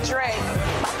 Thanks for the drink.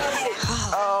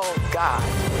 Oh, God.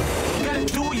 You gotta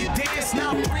do your dance,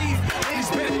 now breathe. Ladies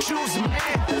better choose a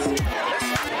man.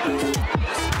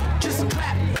 Just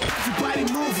clap, everybody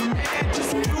moving, man.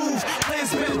 Just move.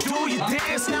 Players better do your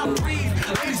dance, now breathe.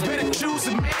 Ladies better choose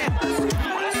a man.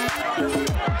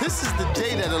 This is the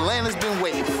day that Atlanta's been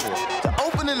waiting for. The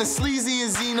opening of Sleazy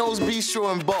and Zino's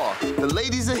Bistro and Bar. The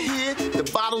ladies are here, the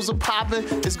bottles are popping.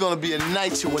 It's gonna be a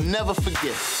night you will never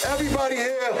forget. Everybody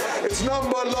here, it's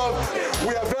nothing but love.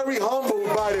 We are very humbled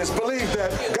by this. Believe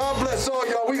that. God bless all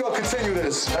y'all. We gonna continue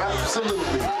this.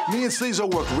 Absolutely. Me and Sleazo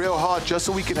worked real hard just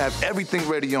so we can have everything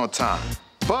ready on time.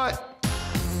 But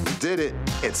we did it.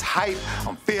 It's hype.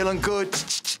 I'm feeling good.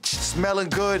 Smelling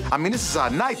good. I mean, this is our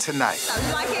night tonight. You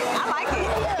like it? I like it.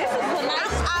 This is a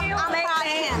nice I'm proud of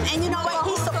him. And you know what?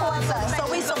 He supports us, so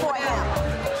we support him.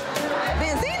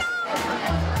 Benzino?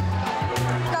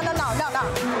 No.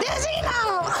 Benzino!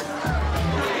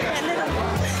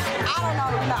 I don't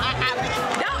know. No,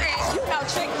 don't ask. You know,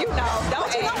 Trick. You know. Don't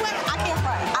ask. You know what? I can't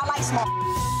pray. I like small.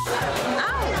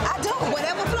 I do.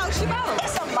 Whatever floats your boat.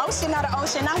 It's a motion of the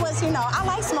ocean. I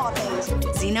like small things.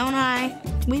 Zino and I,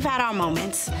 we've had our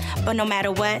moments, but no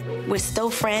matter what, we're still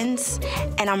friends,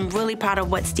 and I'm really proud of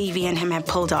what Stevie and him have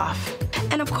pulled off.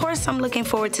 And of course, I'm looking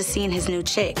forward to seeing his new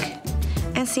chick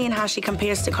and seeing how she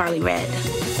compares to Carly Red.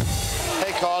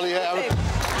 Hey, Carly.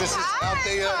 This is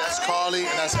Althea. That's Carly,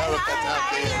 and that's Erica.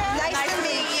 Nice to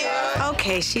meet you.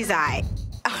 Okay, she's aight.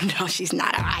 Oh no, she's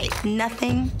not aight.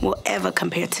 Nothing will ever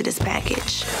compare to this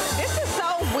package. This is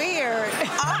so weird.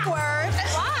 Awkward.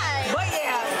 Why? But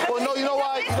yeah. Well, no, you know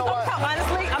why? You know what?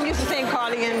 Honestly, I'm used to seeing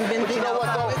Carly and Benzino. You know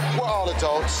what, though? We're all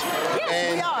adults. Yes,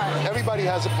 and we are. Everybody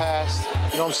has a past.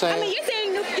 You know what I'm saying? I mean, you're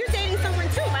dating someone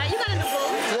too, right? You got a new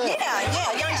boo. Yeah,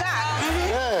 young John.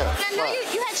 Yeah. I know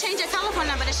you had changed your telephone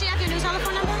number. Does she have your new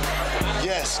telephone number?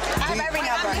 Yes. I have every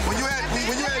number. When you had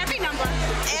Every number.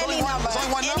 Any number. There's only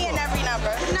one number. Any and every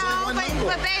number. No,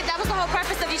 but babe, that was the whole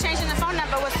purpose of you changing the phone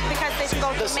number was because they should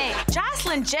go through me.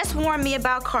 Jocelyn just warned me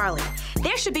about Carly.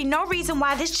 There should be no reason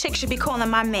why this chick should be calling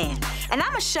my man. And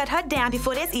I'ma shut her down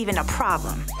before there's even a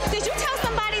problem. Did you tell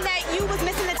somebody that you was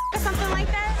missing a or something like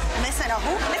that? Missing a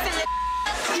who? Missing a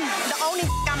The only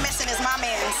I'm missing is my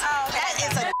man's. Oh, okay. That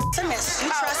is a to miss. You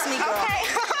trust me, girl. Okay.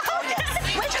 Oh, yes.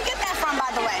 Where'd you get that from,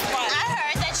 by the way? I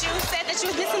heard that you said that you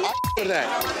was missing For that.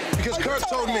 Because Kurt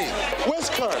told me. Where's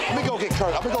Kurt? Let me go get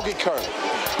Kurt. I'm gonna go get Kurt.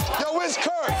 Yo, where's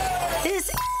Kurt?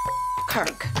 This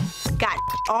Kirk got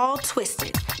all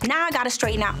twisted. Now I gotta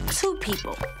straighten out two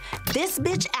people. This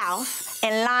bitch Alf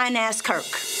and lying ass Kirk.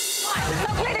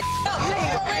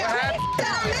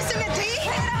 Listen to D.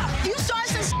 You saw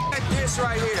some This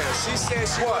right here. She said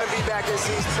she want to be back in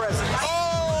Z's presence.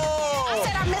 Oh! I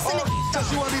said I'm missing it.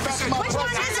 She want to be back in my Which one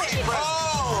presence. is it?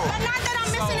 Oh! But not that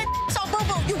I'm missing it. So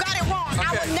boo-boo, you got it wrong.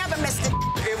 I would never miss it.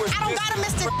 I don't gotta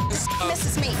miss it.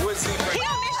 Misses me. What's he? He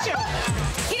don't miss you.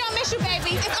 He don't miss you,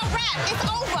 baby. It's a wrap. It's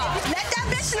over. Let that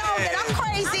bitch know that I'm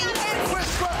crazy.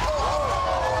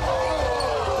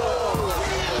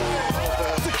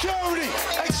 Security,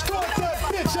 escort that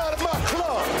bitch out of my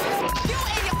club. You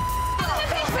and your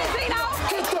bitch, Benzino.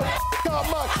 Get the out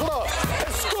my club.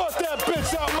 Escort that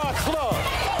bitch out my club.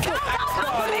 Get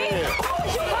out of here.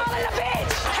 Who's you calling a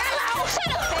bitch? Hello,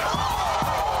 shut up,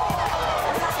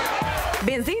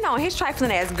 bitch. Benzino and his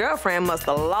trifling ass girlfriend must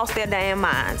have lost their damn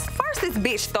minds. First, this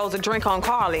bitch throws a drink on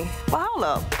Carly. Well, hold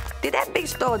up. Did that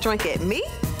bitch throw a drink at me?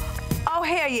 Oh,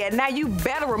 hell yeah. Now you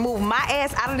better remove my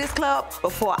ass out of this club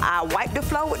before I wipe the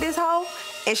floor with this hoe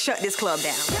and shut this club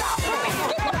down.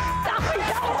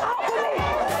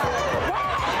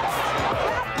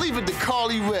 Leave it to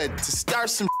Carly Red to start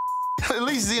some At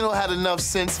least Zino had enough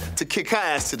sense to kick her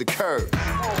ass to the curb.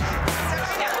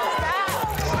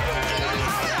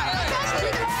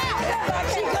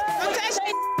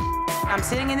 I'm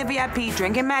sitting in the VIP,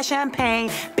 drinking my champagne,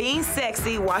 being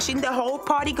sexy, watching the whole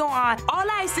party go on. All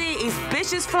I see is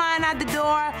bitches flying out the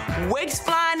door, wigs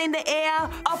flying in the air.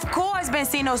 Of course,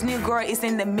 Benzino's new girl is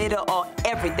in the middle of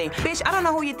everything. Bitch, I don't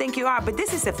know who you think you are, but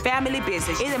this is a family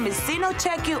business. Either Benzino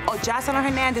check you or Jocelyn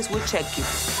Hernandez will check you.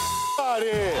 Out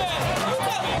here.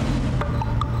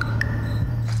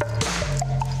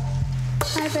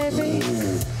 Hi, baby.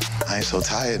 I ain't so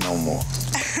tired no more.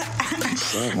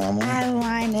 What's up, mama? I have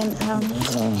wine and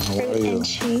fruit and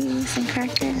cheese and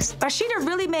crackers. Rashida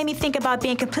really made me think about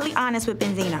being completely honest with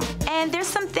Benzino. And there's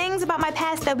some things about my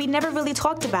past that we never really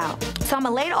talked about. So I'm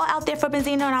gonna lay it all out there for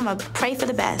Benzino and I'm gonna pray for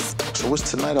the best. So what's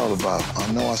tonight all about?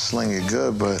 I know I sling it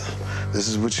good, but this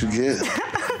is what you get.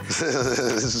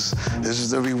 this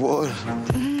is the reward.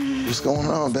 What's going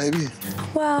on, baby?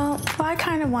 Well, I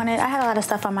kind of wanted, I had a lot of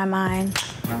stuff on my mind.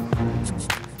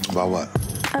 About what?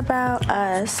 About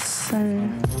us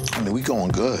and... I mean, we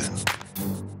going good.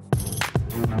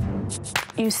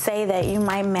 You say that you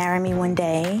might marry me one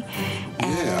day.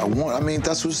 And yeah, I mean,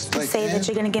 that's what's like... You say that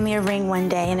you're gonna give me a ring one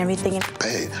day and everything.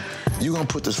 Hey, you gonna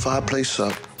put this fireplace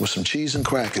up with some cheese and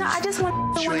crackers. No, I just want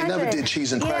the 100. You ain't never did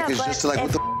cheese and crackers just to like,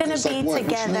 what the it's gonna be like, what?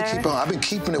 together. What you mean keep on? I've been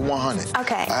keeping it 100.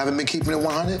 Okay. I haven't been keeping it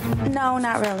 100? No,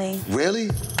 not really. Really?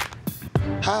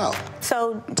 How?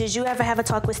 So, did you ever have a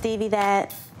talk with Stevie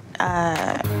that,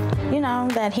 you know,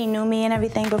 that he knew me and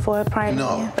everything before prior?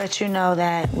 No. But you know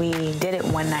that we did it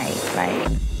one night, right?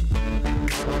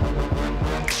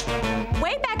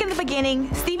 Way back in the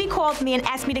beginning, Stevie called me and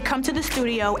asked me to come to the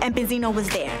studio, and Benzino was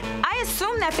there. I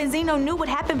assumed that Benzino knew what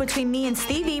happened between me and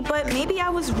Stevie, but maybe I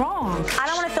was wrong. I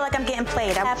don't want to feel like I'm getting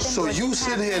played. So you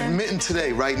sitting here admitting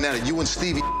today, right now, that you and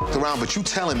Stevie around, but you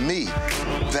telling me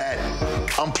that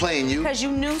I'm playing you? Because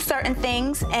you knew certain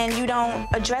things and you don't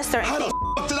address certain things.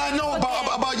 How the did I know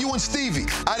about you and Stevie?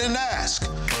 I didn't ask.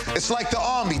 It's like the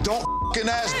army. Don't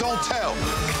ask, don't tell.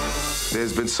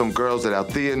 There's been some girls that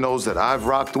Althea knows that I've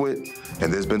rocked with,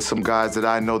 and there's been some guys that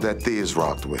I know that Thea's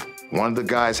rocked with. One of the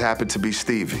guys happened to be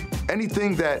Stevie.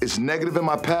 Anything that is negative in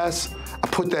my past, I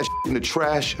put that in the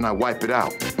trash and I wipe it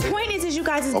out. The point is you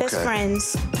guys are best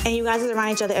friends, and you guys are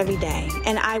around each other every day,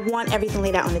 and I want everything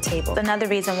laid out on the table. Another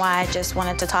reason why I just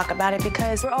wanted to talk about it,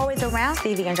 because we're always around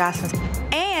Stevie and Jocelyn.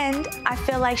 And I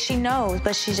feel like she knows,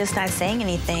 but she's just not saying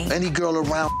anything. Any girl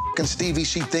around Stevie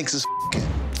she thinks is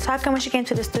So how come when she came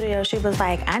to the studio, she was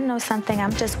like, I know something,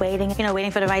 I'm just waiting, you know,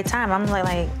 waiting for the right time. I'm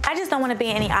like, I just don't want to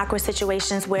be in any awkward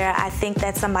situations where I think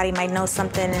that somebody might know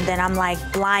something and then I'm like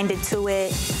blinded to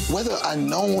it. Whether I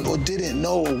known or didn't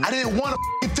know, I didn't want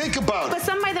to think about it. But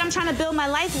somebody that I'm trying to build my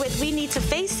life with, we need to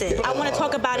face it. I want to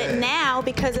talk about it now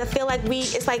because I feel like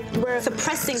it's like we're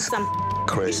suppressing something.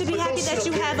 Crazy. You should be happy that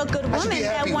you have a good woman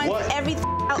that wants everything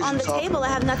out on the table. I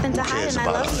have nothing to hide and I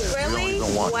love you. Really?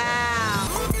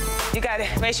 Wow. You gotta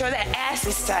make sure that ass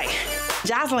is tight.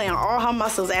 Jocelyn and all her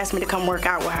muscles asked me to come work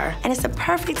out with her. And it's the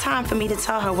perfect time for me to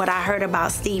tell her what I heard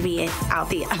about Stevie and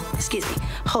Althea. Excuse me,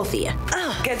 Hothea.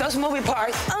 Get those movie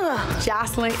parts.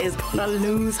 Jocelyn is gonna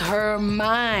lose her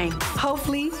mind.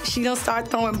 Hopefully, she don't start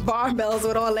throwing barbells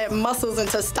with all that muscles and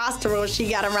testosterone she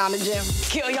got around the gym.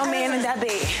 Kill your man in that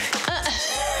bed.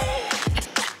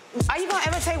 Are you gonna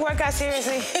ever take workout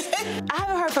seriously? I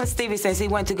haven't heard from Stevie since he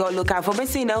went to go look out for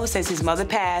Benzino since his mother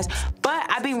passed, but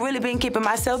I've really been keeping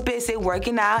myself busy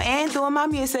working out and doing my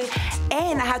music,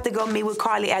 and I have to go meet with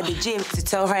Carly at the gym to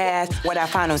tell her ass what I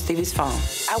found on Stevie's phone.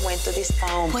 I went through this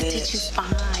phone, What did you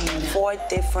find? 4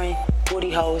 different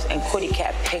booty holes and kitty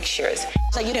cat pictures.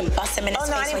 So you didn't bust him in his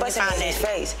face I didn't when bust you him found in his it?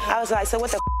 face. I was like, so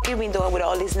what the you been doing with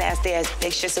all these nasty ass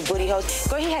pictures of booty hoes?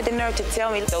 Girl, he had the nerve to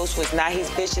tell me those was not his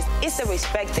bitches. It's a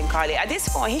respect thing, Carly. At this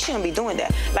point, he shouldn't be doing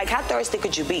that. Like, how thirsty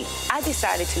could you be? I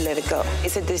decided to let it go.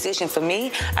 It's a decision for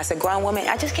me. As a grown woman,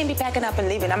 I just can't be packing up and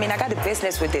leaving. I mean, I got a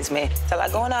business with this man. It's a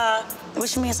lot going on.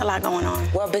 What you mean it's a lot going on?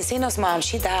 Well, Benzino's mom,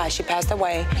 she died. She passed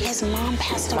away. His mom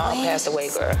passed away? Mom passed away,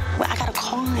 girl. Well, I gotta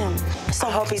call him. So,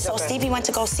 I hope he's okay. Stevie went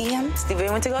to go see him? Stevie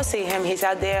went to go see him. He's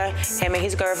out there. Him and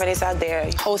his girlfriend is out there.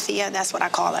 Hothea, that's what I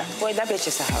call her. Boy, that bitch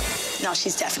is a hoe. No,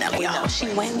 she's definitely a hoe. She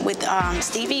went with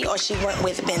Stevie or she went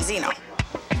with Benzino?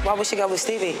 Why would she go with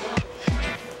Stevie?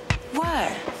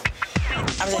 What?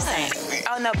 I'm just saying.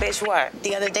 Oh, no, bitch, what?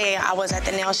 The other day, I was at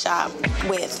the nail shop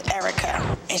with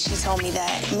Erica, and she told me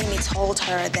that Mimi told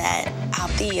her that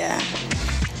Althea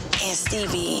and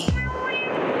Stevie,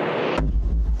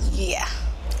 yeah.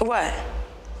 What?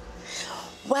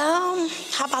 Well,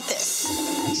 how about this?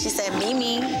 She said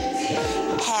Mimi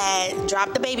had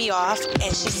dropped the baby off,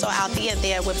 and she saw Althea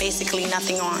there with basically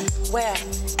nothing on. Where?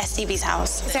 At Stevie's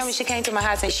house. Tell me she came to my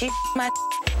house and she my...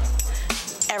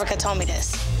 Erica told me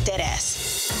this, dead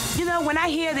ass. You know, when I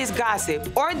hear this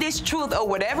gossip or this truth or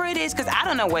whatever it is, because I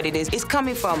don't know what it is, it's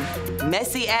coming from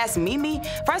messy-ass Mimi.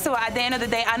 First of all, at the end of the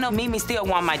day, I know Mimi still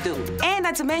want my dude. And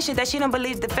not to mention that she don't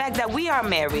believe the fact that we are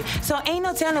married. So ain't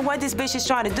no telling what this bitch is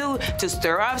trying to do to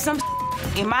stir up some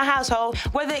in my household,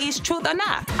 whether it's truth or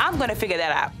not. I'm gonna figure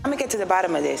that out. I'm gonna get to the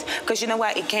bottom of this, because you know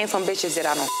what? It came from bitches that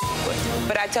I don't with.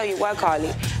 But I tell you what, Carly,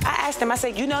 I asked him, I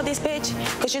said, you know this bitch?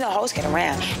 Because you know hoes get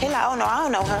around. He like, oh no, I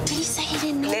don't know her. Did he say he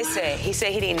didn't know her? Listen, he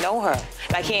said he didn't know her.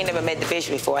 Like he ain't never met the bitch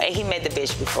before, and he met the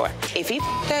bitch before. If he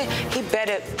her, he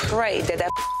better pray that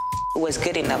was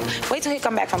good enough. Wait till he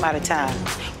come back from out of town.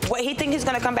 What, he think he's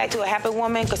gonna come back to a happy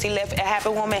woman because he left a happy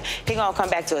woman? He gonna come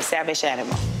back to a savage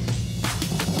animal.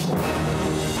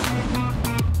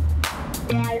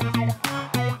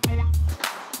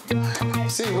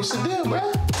 See, what's the deal,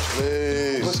 bro?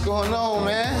 Please. What's going on,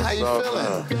 man? How you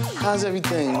feeling? How's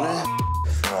everything, man?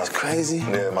 It's crazy.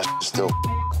 Yeah, my still.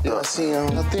 Yo, I seen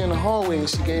Althea in the hallway and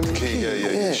she gave me the key.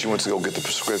 Yeah. She went to go get the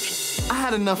prescription. I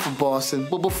had enough of Boston,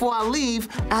 but before I leave,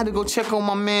 I had to go check on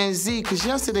my man Z, because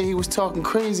yesterday he was talking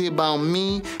crazy about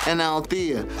me and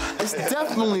Althea. It's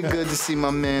definitely good to see my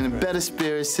man in better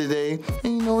spirits today,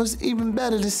 and you know, it's even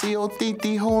better to see old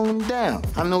Titi hold him down.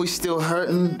 I know he's still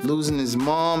hurting, losing his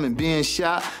mom and being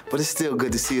shot, but it's still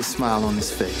good to see a smile on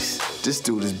his face. This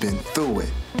dude has been through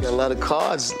it. Got a lot of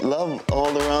cards, love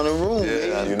all around the room.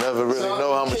 Yeah, you never really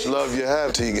know how much love you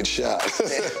have till you get shot.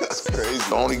 That's crazy.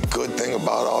 The only good thing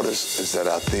about all this is that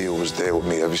Althea was there with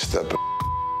me every step of the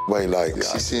way. Like,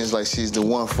 she seems like she's the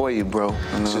one for you, bro. You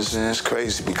know what I'm saying? It's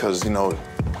crazy because, you know,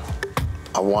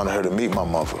 I wanted her to meet my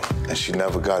mother, and she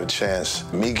never got a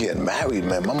chance. Me getting married,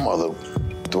 man, my mother,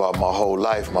 throughout my whole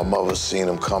life, my mother seen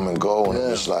him come and go, and it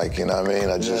was like, you know what I mean?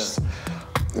 I just,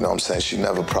 you know what I'm saying? She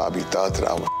never probably thought that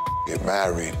I would get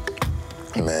married.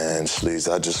 Man,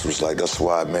 Sleaze, I just was like, that's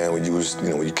why, man, when you was, you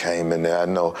know, when you came in there, I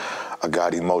know I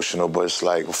got emotional, but it's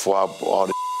like, before all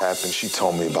this happened, she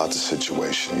told me about the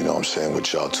situation, you know what I'm saying,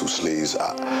 with y'all two, Sleaze.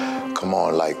 Come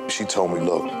on, like, she told me,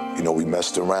 look, you know, we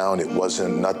messed around, it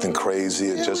wasn't nothing crazy,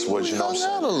 it just was, you know what I'm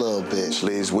saying? A little bit.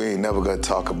 Sleaze, we ain't never gonna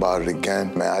talk about it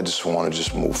again. Man, I just wanna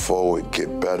just move forward,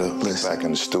 get better, get back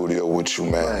in the studio with you,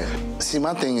 man. Right. See,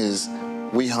 my thing is,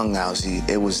 we hung out, see,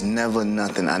 it was never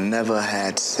nothing. I never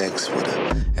had sex with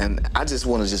her. And I just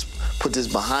want to just put this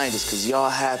behind us, because y'all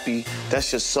happy,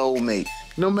 that's your soulmate.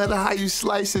 No matter how you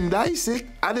slice and dice it,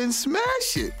 I didn't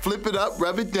smash it. Flip it up,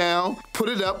 rub it down, put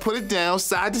it up, put it down,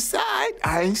 side to side,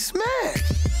 I ain't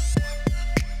smashed.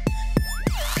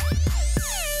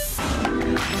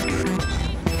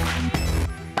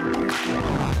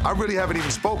 I really haven't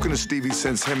even spoken to Stevie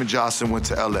since him and Jocelyn went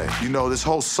to LA. You know, this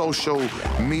whole social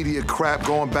media crap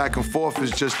going back and forth is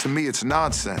just, to me, it's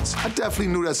nonsense. I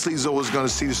definitely knew that Sleazo was gonna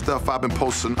see the stuff I've been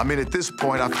posting. I mean, at this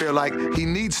point, I feel like he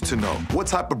needs to know. What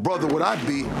type of brother would I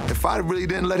be if I really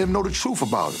didn't let him know the truth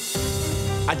about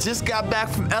it? I just got back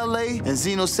from LA, and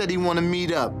Zino said he wanted to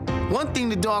meet up. One thing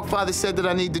the Dogfather said that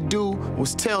I need to do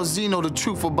was tell Zino the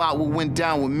truth about what went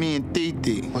down with me and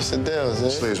Titi. What's the deal, Zay?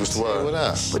 Sleaze, what's the word? What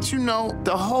up? But you know,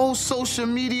 the whole social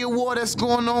media war that's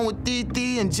going on with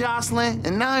Titi and Jocelyn,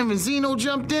 and now even Zino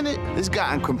jumped in it, it's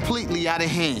gotten completely out of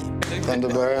hand.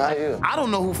 Thunderbird, how you? I don't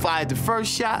know who fired the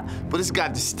first shot, but it's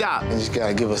got to stop. You just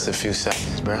gotta give us a few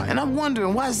seconds, bro. And I'm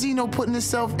wondering why Zino putting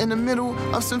himself in the middle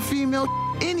of some female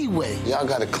anyway. Y'all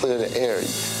gotta clear the air.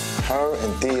 her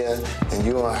and Thea and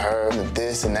you and her and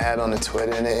this and that on the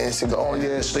Twitter and the Instagram. Oh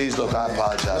yeah, Sleaze, look, I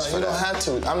apologize for that. You don't have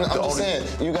to. I'm just saying,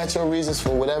 you got your reasons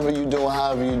for whatever you do or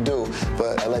however you do,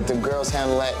 but let the girls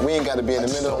handle that. We ain't got to be in the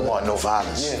middle. I don't want no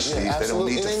violence, Sleaze. They don't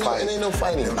need to fight. It ain't no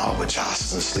fighting. No, but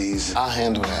Jocelyn, Sleaze. I'll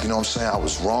handle that. You know what I'm saying? I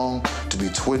was wrong to be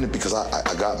twitting it because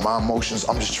I got my emotions.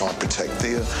 I'm just trying to protect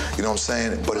Thea. You know what I'm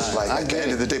saying? But it's like, at the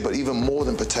end of the day, but even more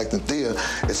than protecting Thea,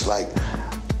 it's like,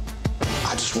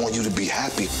 I just want you to be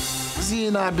happy. Z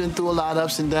and I have been through a lot of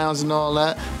ups and downs and all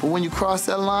that, but when you cross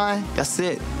that line, that's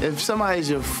it. If somebody's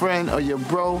your friend or your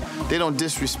bro, they don't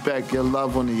disrespect your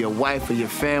loved one or your wife or your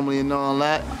family and all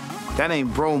that, that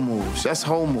ain't bro moves, that's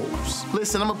hoe moves.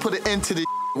 Listen, I'm gonna put an end to this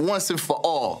once and for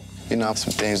all. You know,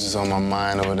 some things was on my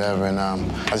mind or whatever, and I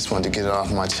just wanted to get it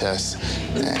off my chest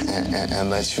and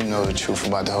let you know the truth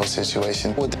about the whole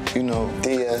situation. You know,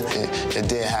 Thea, it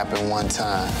did happen one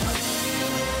time.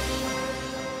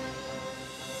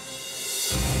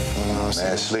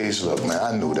 Man, Sleaze, look, man,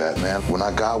 I knew that, man. When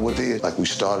I got with Thea, like we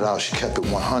started out, she kept it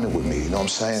 100 with me, you know what I'm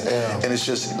saying? Yeah. And it's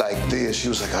just like Thea, she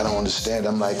was like, I don't understand.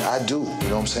 I'm like, I do, you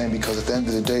know what I'm saying? Because at the end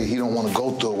of the day, he don't want to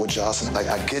go through it with Jocelyn. Like,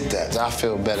 I get that. I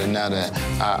feel better now that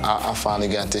I finally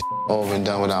got this over and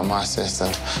done without my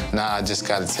system. Now I just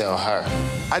gotta tell her.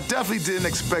 I definitely didn't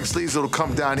expect Sleaze to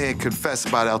come down here and confess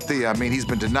about Althea. I mean, he's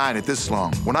been denying it this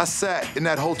long. When I sat in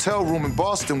that hotel room in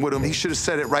Boston with him, he should have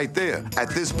said it right there. At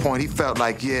this point, he felt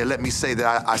like, yeah, let me say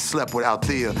that I slept with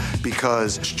Althea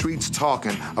because streets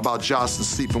talking about Jocelyn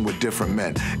sleeping with different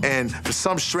men. And for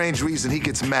some strange reason, he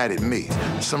gets mad at me.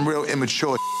 Some real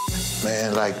immature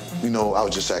man, like, you know, I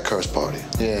was just at Kurt's party.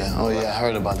 Yeah, oh yeah, I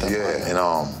heard about that. Yeah, and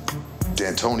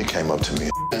Dan Tony came up to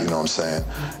me, you know what I'm saying?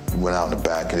 We went out in the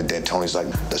back, and then Dan Tony's like,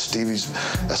 that's Stevie's,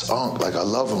 that's Unc, like, I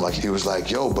love him. Like, he was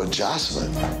like, yo, but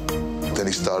Jocelyn. Then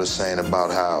he started saying about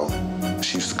how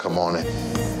she used to come on and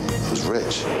was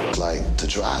rich, like, to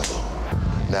drive her.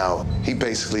 Now, he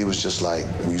basically was just like,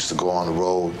 we used to go on the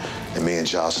road, and me and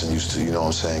Jocelyn used to, you know what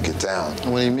I'm saying, get down.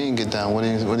 What do you mean, get down? What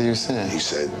are you saying? He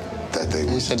said that they...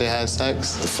 He said they had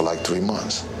sex? For like 3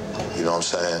 months. You know what I'm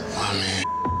saying? I mean...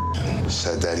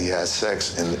 Said that he had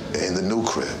sex in the new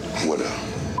crib with her.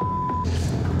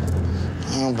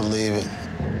 I don't believe it.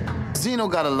 Zino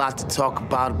got a lot to talk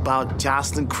about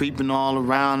Jocelyn creeping all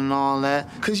around and all that.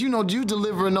 Cause you know, you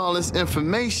delivering all this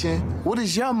information, what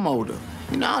is your motive?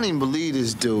 You know, I don't even believe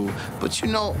this dude, but you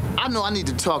know, I I need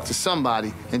to talk to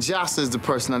somebody, and Jocelyn's the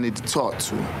person I need to talk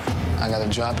to. I gotta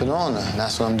drop it on her, and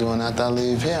that's what I'm doing after I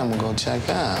leave here. I'm gonna go check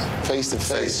out, face to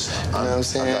face. You know what I'm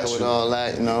saying? With all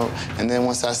that, you know, and then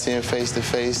once I see him face to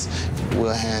face, we'll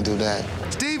handle that.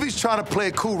 Stevie's trying to play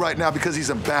it cool right now because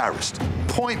he's embarrassed.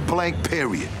 Point blank,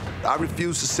 period. I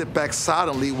refuse to sit back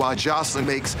silently while Jocelyn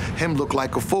makes him look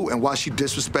like a fool and while she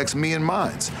disrespects me and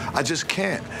mine. I just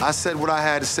can't. I said what I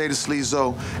had to say to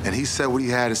Sleazo, and he said what he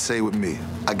had to say with me.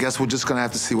 I guess we're just gonna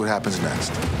have to see what happens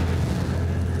next.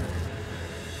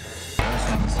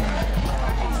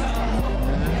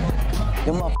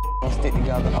 Them motherfuckers don't stick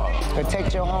together.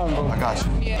 Protect your home, bro. I got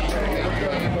you.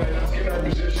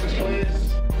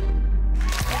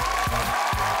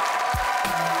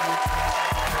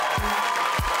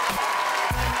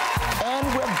 And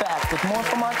we're back with more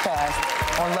from our cast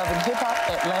on Love and Hip Hop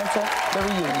Atlanta, the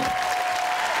reunion.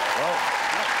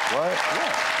 What?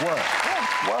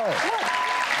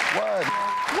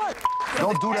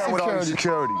 Don't do that with all these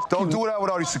securities. Don't do that with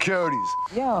all these securities.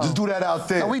 Yo. Just do that out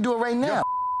there. No, we do it right now.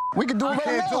 We can do it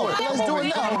right now. Let's do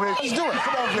it now. Let's do it.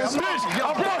 Come on, bitch.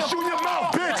 I'll bust you in your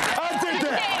mouth, bitch. I did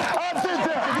that,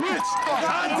 bitch. I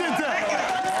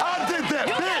did that,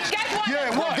 bitch.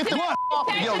 Yeah, what? Get the what?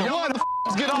 Yo, get off.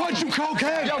 What, you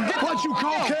cokehead? Yo, get what, you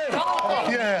cokehead?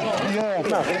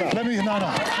 Yeah. Let me, no.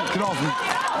 Get off me.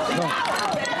 No.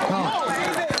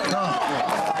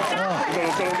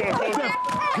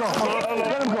 Go.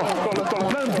 Let him go.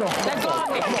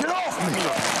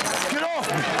 Get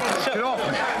off me.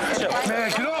 Man,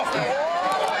 get off me.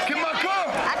 Get my gun.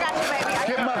 I got you, baby.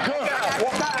 Get my gun.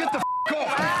 Get the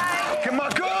off. Get my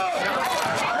gun.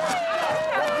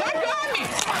 Let go of me.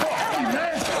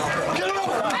 Get off me.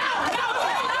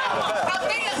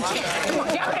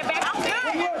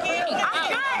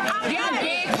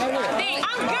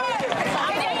 I'm good.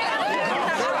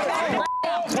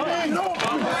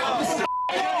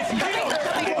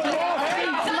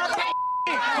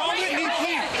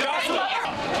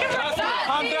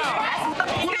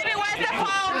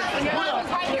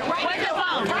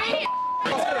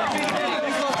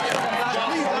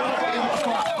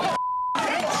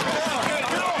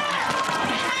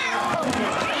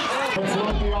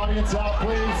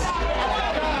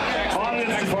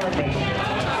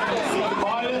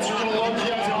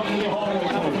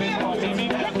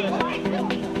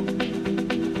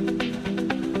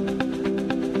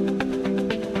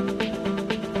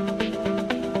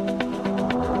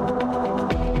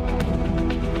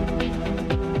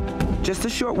 Just a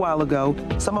short while ago,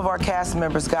 some of our cast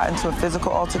members got into a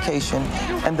physical altercation,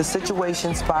 and the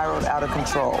situation spiraled out of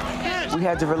control. We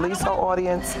had to release our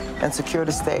audience and secure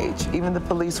the stage. Even the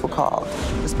police were called.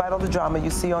 Despite all the drama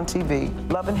you see on TV,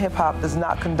 Love and Hip Hop does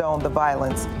not condone the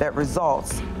violence that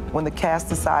results when the cast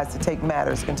decides to take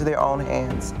matters into their own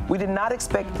hands. We did not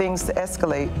expect things to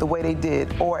escalate the way they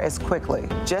did or as quickly.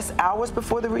 Just hours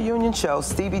before the reunion show,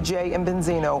 Stevie J and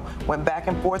Benzino went back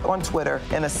and forth on Twitter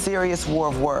in a serious war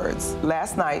of words.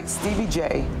 Last night, Stevie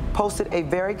J posted a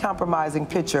very compromising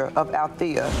picture of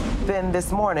Althea. Then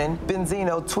this morning,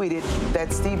 Benzino tweeted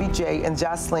that Stevie J and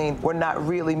Jocelyn were not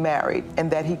really married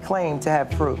and that he claimed to have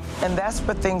proof. And that's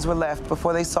where things were left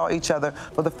before they saw each other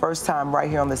for the first time right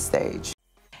here on the stage.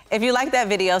 If you like that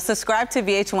video, subscribe to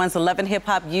VH1's Love and Hip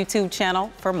Hop YouTube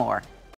channel for more.